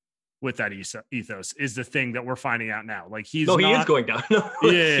with that ethos is the thing that we're finding out now. Like he is going down. No,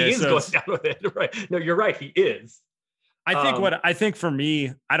 he is going down with it. Right. No, you're right. He is. I think for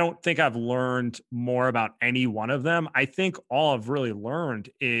me, I don't think I've learned more about any one of them. I think all I've really learned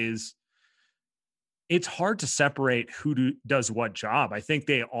is it's hard to separate who does what job. I think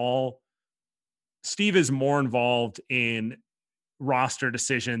Steve is more involved in roster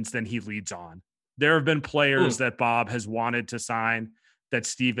decisions than he leads on. There have been players that Bob has wanted to sign that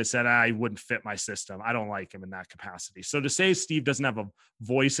Steve has said, I wouldn't fit my system. I don't like him in that capacity. So to say Steve doesn't have a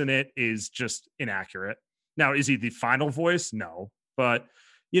voice in it is just inaccurate. Now, is he the final voice? No. But,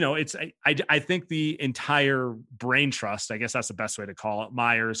 I think the entire brain trust, I guess that's the best way to call it,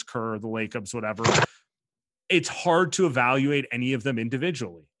 Myers, Kerr, the Lacobs, whatever, it's hard to evaluate any of them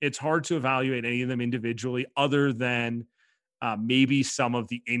individually. Other than maybe some of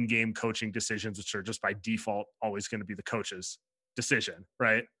the in-game coaching decisions, which are just by default always going to be the coach's decision,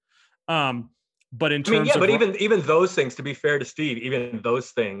 right? But in terms but even those things, to be fair to Steve, even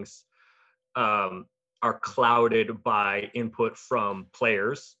those things are clouded by input from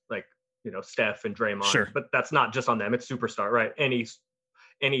players like Steph and Draymond. Sure. But that's not just on them; it's superstar, right?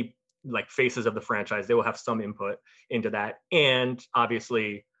 Any like faces of the franchise, they will have some input into that, and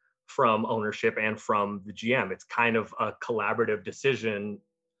obviously from ownership and from the GM. It's kind of a collaborative decision.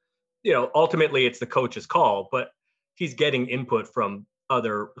 Ultimately it's the coach's call, but he's getting input from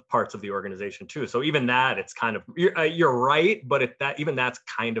other parts of the organization too. So even that, it's kind of, you're right, but even that's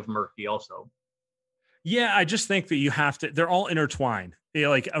kind of murky also. Yeah, I just think that they're all intertwined.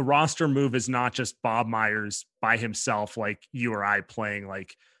 Like a roster move is not just Bob Myers by himself, like you or I playing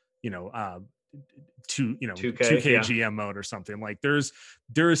like, 2K GM mode or something. Like there is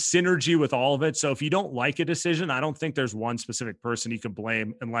synergy with all of it. So if you don't like a decision, I don't think there's one specific person you can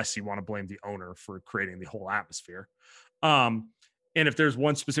blame unless you want to blame the owner for creating the whole atmosphere. And if there's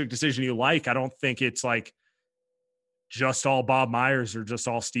one specific decision you like, I don't think it's like just all Bob Myers or just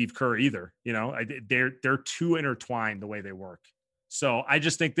all Steve Kerr either. They're too intertwined the way they work. So I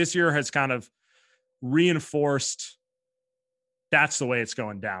just think this year has kind of reinforced that's the way it's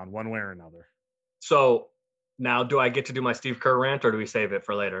going down one way or another. So now do I get to do my Steve Kerr rant or do we save it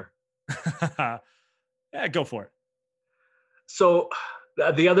for later? Yeah, go for it. So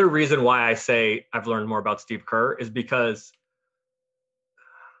the other reason why I say I've learned more about Steve Kerr is because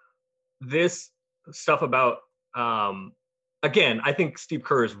this stuff about, again, I think Steve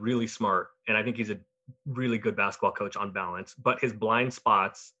Kerr is really smart and I think he's a really good basketball coach on balance, but his blind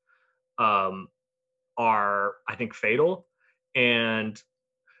spots are, I think, fatal. And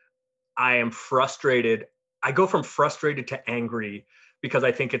I am frustrated. I go from frustrated to angry because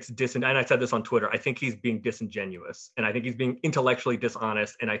I think it's and I said this on Twitter, I think he's being disingenuous and I think he's being intellectually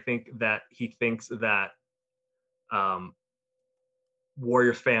dishonest. And I think that he thinks that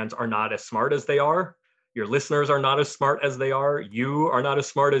Warriors fans are not as smart as they are. Your listeners are not as smart as they are. You are not as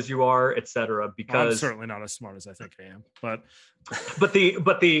smart as you are, et cetera. Because I'm certainly not as smart as I think I am, but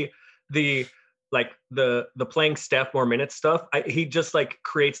the playing Steph more minutes stuff, he just like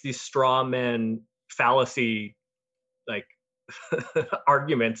creates these straw man fallacy like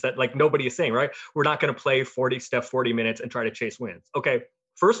arguments that like nobody is saying, right? We're not going to play Steph 40 minutes and try to chase wins. Okay,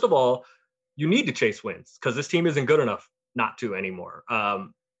 first of all, you need to chase wins because this team isn't good enough not to anymore.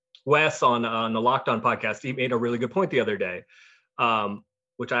 Wes on the Locked On podcast, he made a really good point the other day,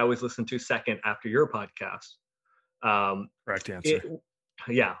 which I always listen to second after your podcast. Correct answer.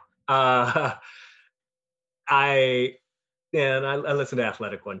 I listen to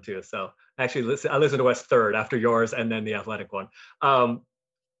Athletic one too. So actually I listen to West third after yours and then the Athletic one.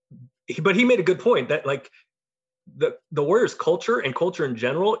 But he made a good point that like the Warriors culture and culture in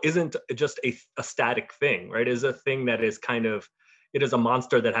general isn't just a static thing, right? It is a thing that is it is a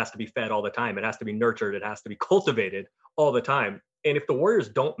monster that has to be fed all the time. It has to be nurtured. It has to be cultivated all the time. And if the Warriors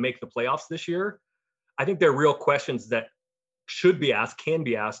don't make the playoffs this year, I think there are real questions that should be asked, can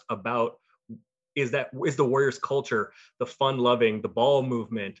be asked about is the Warriors culture, the fun-loving, the ball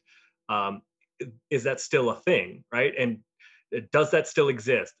movement, is that still a thing, right? And Does that still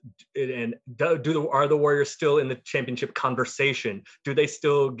exist? And are the Warriors still in the championship conversation? Do they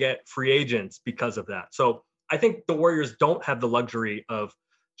still get free agents because of that? So I think the Warriors don't have the luxury of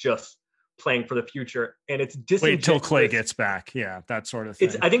just playing for the future. And it's disingenuous. Wait till Clay gets back. Yeah, that sort of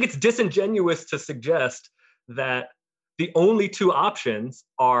thing. I think it's disingenuous to suggest that the only two options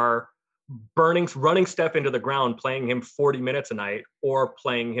are running Steph into the ground, playing him 40 minutes a night, or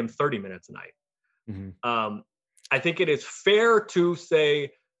playing him 30 minutes a night. Mm-hmm. I think it is fair to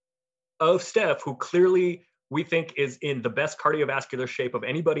say of Steph, who clearly we think is in the best cardiovascular shape of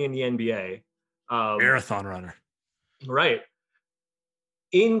anybody in the NBA. Marathon runner. Right.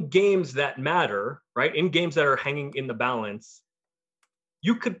 In games that matter, right? In games that are hanging in the balance,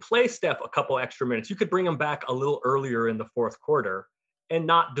 you could play Steph a couple extra minutes. You could bring him back a little earlier in the fourth quarter and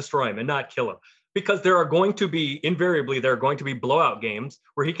not destroy him and not kill him. Because there are going to be blowout games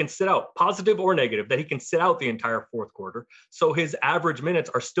where he can sit out, positive or negative, that he can sit out the entire fourth quarter. So his average minutes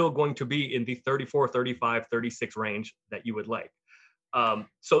are still going to be in the 34, 35, 36 range that you would like.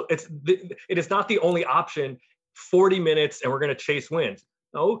 So it is not the only option, 40 minutes and we're going to chase wins.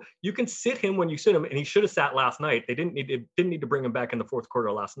 No, you can sit him when you sit him, and he should have sat last night. They didn't need to bring him back in the fourth quarter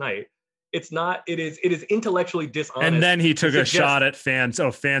last night. It is intellectually dishonest. And then he took a shot at fans.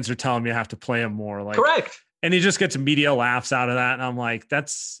 Oh, fans are telling me I have to play him more. Like, correct. And he just gets media laughs out of that. And I'm like, I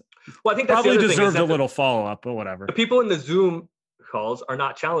think that's probably deserved a little follow-up, but whatever. The people in the Zoom calls are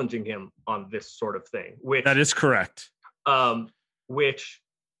not challenging him on this sort of thing. That is correct. Which,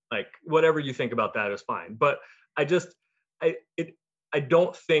 like, whatever you think about that is fine. But I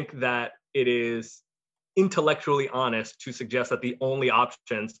don't think that it is intellectually honest to suggest that the only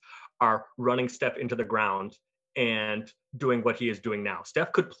options are running Steph into the ground and doing what he is doing now.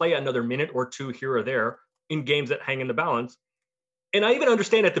 Steph could play another minute or two here or there in games that hang in the balance. And I even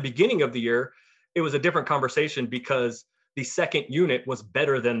understand at the beginning of the year, it was a different conversation because the second unit was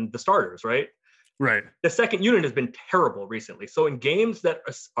better than the starters, right? Right. The second unit has been terrible recently. So in games that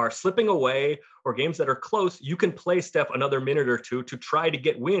are slipping away or games that are close, you can play Steph another minute or two to try to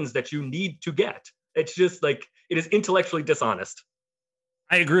get wins that you need to get. It's just like, it is intellectually dishonest.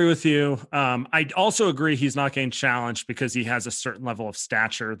 I agree with you. I also agree he's not getting challenged because he has a certain level of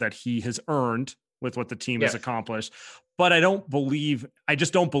stature that he has earned with what the team has accomplished. But I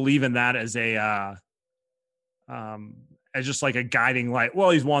just don't believe in that as as just like a guiding light.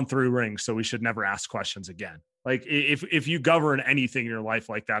 Well, he's won 3 rings, so we should never ask questions again. Like if you govern anything in your life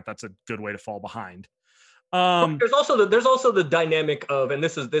like that, that's a good way to fall behind. There's also the dynamic of, and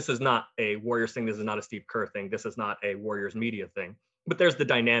this is not a Warriors thing. This is not a Steve Kerr thing. This is not a Warriors media thing. But there's the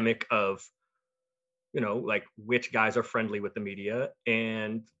dynamic of, like which guys are friendly with the media,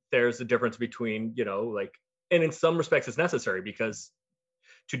 and there's a difference between, and in some respects it's necessary because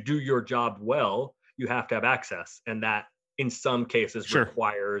to do your job well, you have to have access, and that in some cases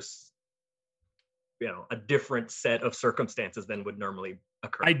requires, a different set of circumstances than would normally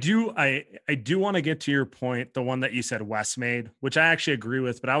occur. I do want to get to your point, the one that you said Wes made, which I actually agree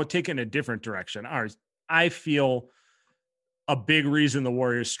with, but I would take it in a different direction. I feel a big reason the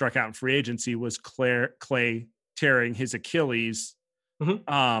Warriors struck out in free agency was Clay tearing his Achilles,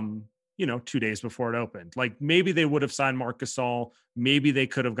 2 days before it opened. Like maybe they would have signed Marc Gasol. Maybe they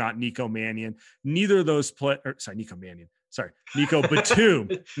could have got Nico Mannion. Neither of those Nico Batum.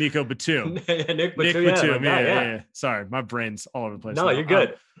 Nick Batum. Yeah. Sorry, my brain's all over the place. No, you're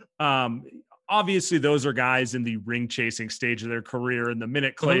good. Obviously, those are guys in the ring chasing stage of their career. And the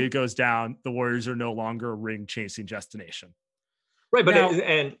minute Clay goes down, the Warriors are no longer a ring chasing destination. Right, but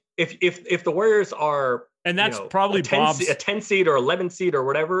if the Warriors are, and that's probably a 10 seed or 11 seed or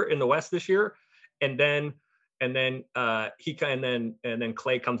whatever in the West this year, and then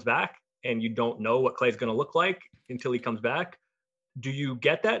Clay comes back, and you don't know what Clay's going to look like until he comes back. Do you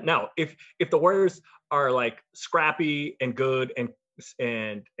get that? Now, if the Warriors are like scrappy and good and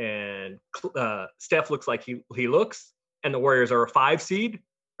Steph looks like he looks, and the Warriors are a 5 seed,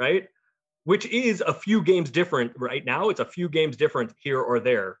 right? Which is a few games different right now. It's a few games different here or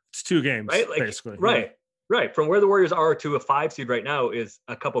there. It's 2 games, right? Basically. Right. Right. From where the Warriors are to a 5 seed right now is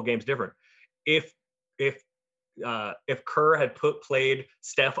a couple games different. If Kerr had played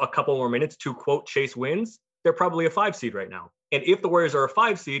Steph a couple more minutes to quote chase wins, they're probably a 5 seed right now. And if the Warriors are a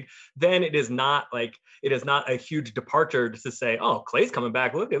 5 seed, then it is not a huge departure to say, oh, Clay's coming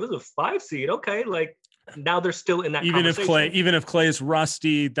back. Look, it was a 5 seed. Okay. Like now they're still in that conversation. Even if Clay's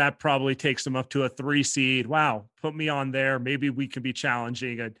rusty, that probably takes them up to a 3 seed. Wow. Put me on there. Maybe we could be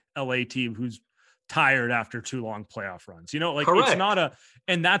challenging a LA team who's tired after 2 long playoff runs. Correct. It's not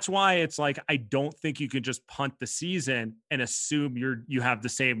and that's why it's like, I don't think you can just punt the season and assume you have the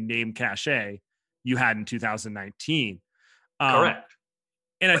same name cachet you had in 2019. Correct.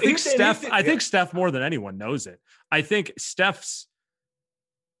 And I think Steph more than anyone knows it. I think Steph's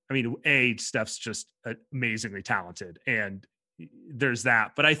just amazingly talented, and there's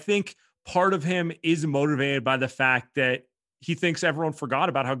that. But I think part of him is motivated by the fact that he thinks everyone forgot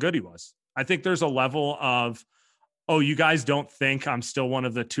about how good he was. I think there's a level of, oh, you guys don't think I'm still one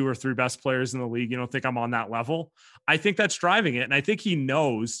of the 2 or 3 best players in the league. You don't think I'm on that level. I think that's driving it. And I think he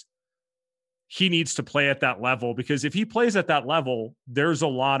knows he needs to play at that level, because if he plays at that level, there's a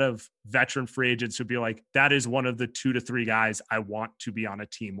lot of veteran free agents who'd be like, that is one of the 2 to 3 guys I want to be on a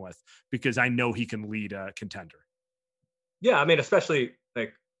team with, because I know he can lead a contender. Yeah. I mean, especially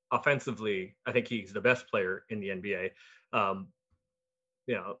like offensively, I think he's the best player in the NBA.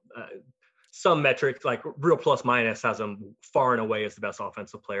 Some metrics like real plus minus has him far and away as the best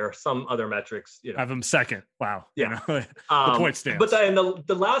offensive player. Some other metrics, have him second. Wow. Yeah. The point stands. But then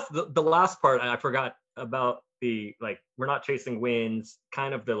the last part I forgot about, the like, we're not chasing wins,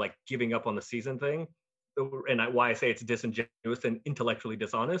 kind of the like giving up on the season thing. And why I say it's disingenuous and intellectually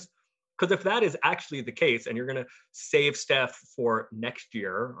dishonest. Because if that is actually the case, and you're going to save Steph for next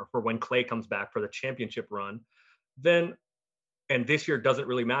year or for when Klay comes back for the championship run, then, and this year doesn't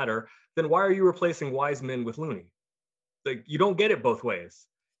really matter, then why are you replacing Wiseman with Looney? Like, you don't get it both ways.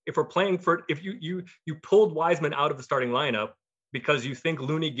 If you pulled Wiseman out of the starting lineup because you think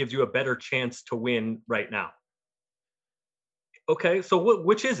Looney gives you a better chance to win right now. Okay, so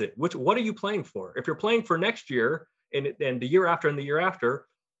which is it? What are you playing for? If you're playing for next year and the year after and the year after,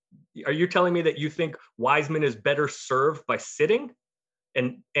 are you telling me that you think Wiseman is better served by sitting?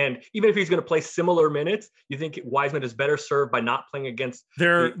 And even if he's going to play similar minutes, you think Wiseman is better served by not playing against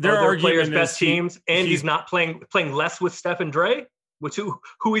their other players' best teams, and he's not playing less with Steph and Dre, which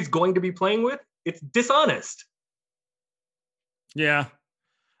who he's going to be playing with? It's dishonest. Yeah,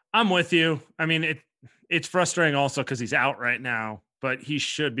 I'm with you. I mean, it's frustrating also because he's out right now, but he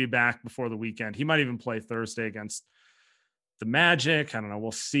should be back before the weekend. He might even play Thursday against the Magic. I don't know.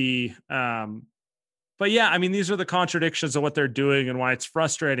 We'll see. But yeah, I mean, these are the contradictions of what they're doing and why it's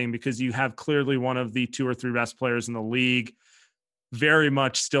frustrating, because you have clearly one of the 2 or 3 best players in the league, very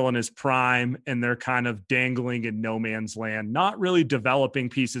much still in his prime, and they're kind of dangling in no man's land, not really developing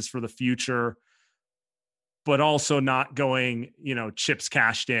pieces for the future, but also not going, chips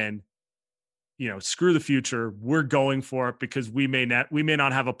cashed in, screw the future. We're going for it because we may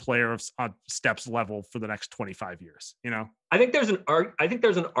not have a player on Steph's level for the next 25 years. I think there's an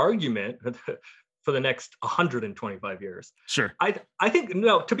argument for the next 125 years. Sure. I think,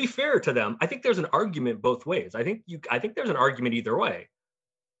 no, to be fair to them, I think there's an argument both ways. I think there's an argument either way.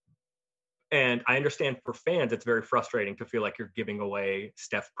 And I understand for fans, it's very frustrating to feel like you're giving away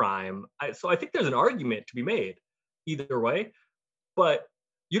Steph Prime. So I think there's an argument to be made either way, but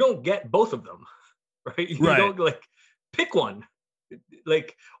you don't get both of them, right? You don't pick one.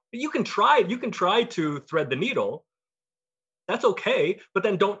 Like, you can try to thread the needle. That's okay, but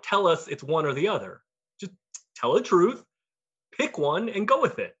then don't tell us it's one or the other. Just tell the truth, pick one, and go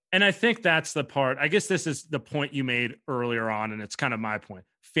with it. And I think that's the part. I guess this is the point you made earlier on, and it's kind of my point.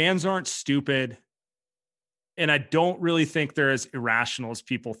 Fans aren't stupid, and I don't really think they're as irrational as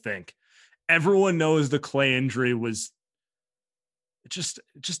people think. Everyone knows the Klay injury was just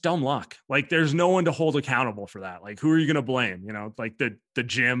dumb luck. Like, there's no one to hold accountable for that. Like, who are you going to blame? Like the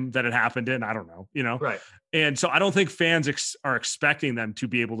gym that it happened in? I don't know, Right. And so I don't think fans are expecting them to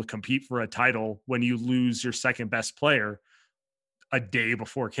be able to compete for a title when you lose your second best player a day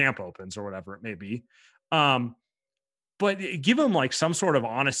before camp opens or whatever it may be. But give them like some sort of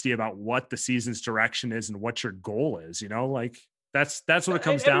honesty about what the season's direction is and what your goal is, like that's what it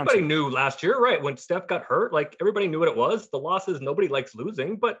comes down to. Everybody knew last year, right? When Steph got hurt, like, everybody knew what it was. The losses, nobody likes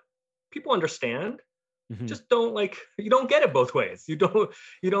losing, but people understand. Mm-hmm. Just you don't get it both ways. You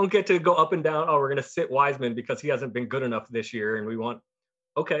don't get to go up and down. Oh, we're going to sit Wiseman because he hasn't been good enough this year. And we want,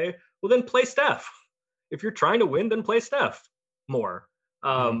 okay, well then play Steph. If you're trying to win, then play Steph more.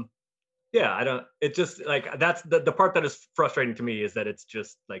 Yeah, it just like, that's the part that is frustrating to me, is that it's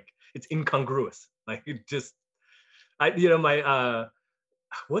just like, it's incongruous. Like, it just,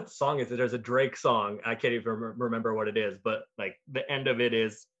 what song is it? There's a Drake song. I can't even remember what it is, but like the end of it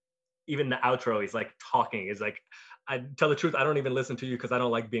is, even the outro, he's like talking. He's like, I tell the truth, I don't even listen to you because I don't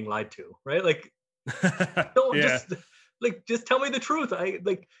like being lied to. Right? Like, don't just tell me the truth. I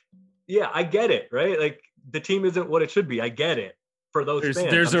get it. Right? Like, the team isn't what it should be. I get it. For those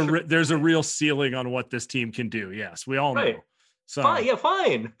fans, there's a real ceiling on what this team can do. Yes, we all know. So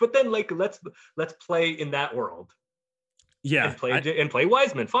fine. But then let's play in that world. Yeah, and play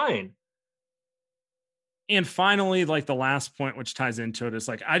Wiseman. Fine. And finally, like, the last point, which ties into it, is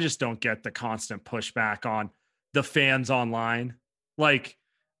like, I just don't get the constant pushback on the fans online. Like,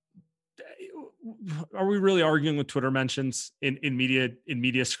 are we really arguing with Twitter mentions in media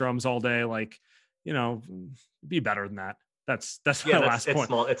scrums all day? Like, be better than that. That's my last point.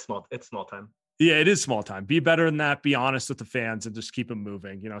 It's small time. Yeah, it is small time. Be better than that. Be honest with the fans and just keep them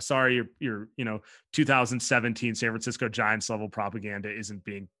moving. Sorry, your 2017 San Francisco Giants level propaganda isn't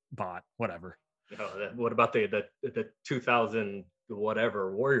being bought. Whatever. What about the 2000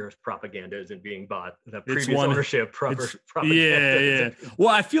 whatever Warriors propaganda isn't being bought? The previous ownership propaganda. Yeah. Well,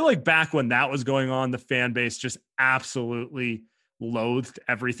 I feel like back when that was going on, the fan base just absolutely loathed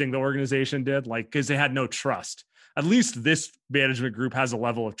everything the organization did, like, because they had no trust. At least this management group has a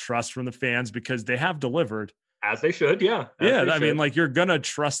level of trust from the fans because they have delivered. As they should, yeah. I mean, like, you're going to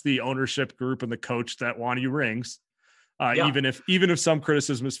trust the ownership group and the coach that won you rings. Even if some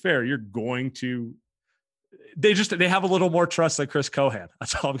criticism is fair, you're going to, they have a little more trust than Chris Cohan.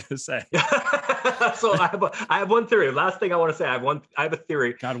 That's all I'm going to say. So I have one theory. Last thing I want to say, I have a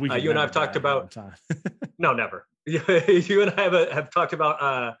theory. God, you and I have talked about, no, never. You and I have talked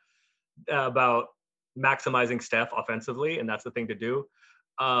about maximizing Steph offensively, and that's the thing to do.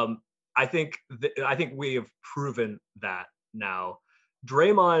 I think we have proven that now.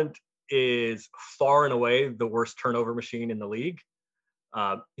 Draymond is far and away the worst turnover machine in the league.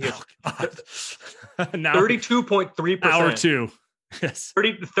 He has 32.3%. Hour two. Yes.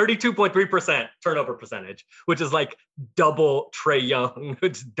 32.3% turnover percentage, which is like double Trae Young,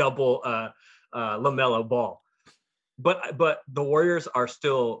 it's double LaMelo Ball. But the Warriors are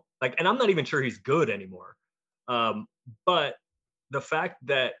still like, and I'm not even sure he's good anymore. But the fact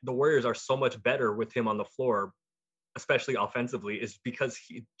that the Warriors are so much better with him on the floor, especially offensively, is because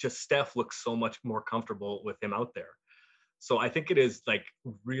Steph looks so much more comfortable with him out there. So I think it is like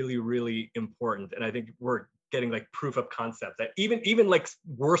really, really important. And I think we're getting like proof of concept that even like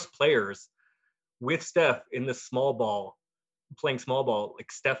worse players with Steph in the playing small ball,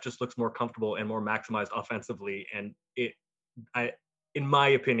 like Steph just looks more comfortable and more maximized offensively. And in my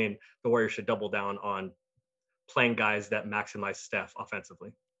opinion, the Warriors should double down on playing guys that maximize Steph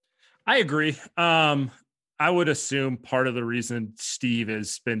offensively. I agree. I would assume part of the reason Steve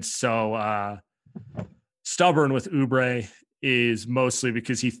has been so stubborn with Oubre is mostly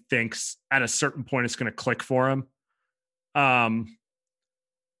because he thinks at a certain point it's going to click for him. I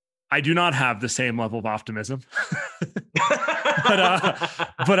do not have the same level of optimism,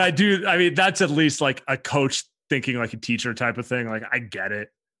 but I do. I mean, that's at least like a coach thinking like a teacher type of thing. Like, I get it,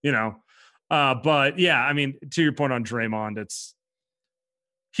 but yeah, I mean, to your point on Draymond,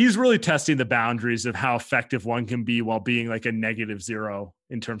 he's really testing the boundaries of how effective one can be while being like a -0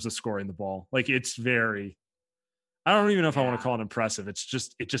 in terms of scoring the ball. Like, it's very, I don't even know if I want to call it impressive. It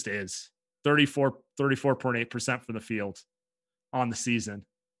just is 34.8% from the field on the season.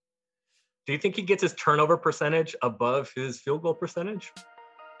 Do you think he gets his turnover percentage above his field goal percentage?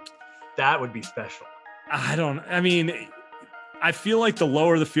 That would be special. I feel like the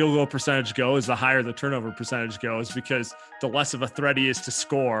lower the field goal percentage goes, the higher the turnover percentage goes, because the less of a threat he is to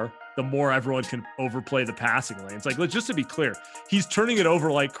score, the more everyone can overplay the passing lanes. Like, just to be clear, he's turning it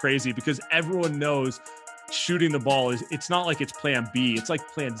over like crazy because everyone knows shooting the ball it's not like it's plan B, it's like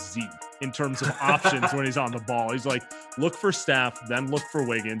plan Z in terms of options when he's on the ball. He's like, look for Steph, then look for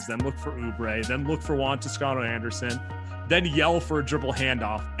Wiggins, then look for Oubre, then look for Juan Toscano-Anderson, then yell for a dribble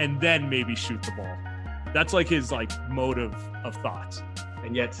handoff, and then maybe shoot the ball. That's like his like mode of thoughts.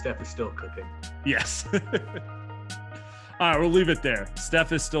 And yet Steph is still cooking. Yes. All right, we'll leave it there.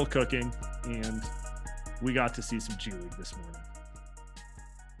 Steph is still cooking, and we got to see some G League this morning.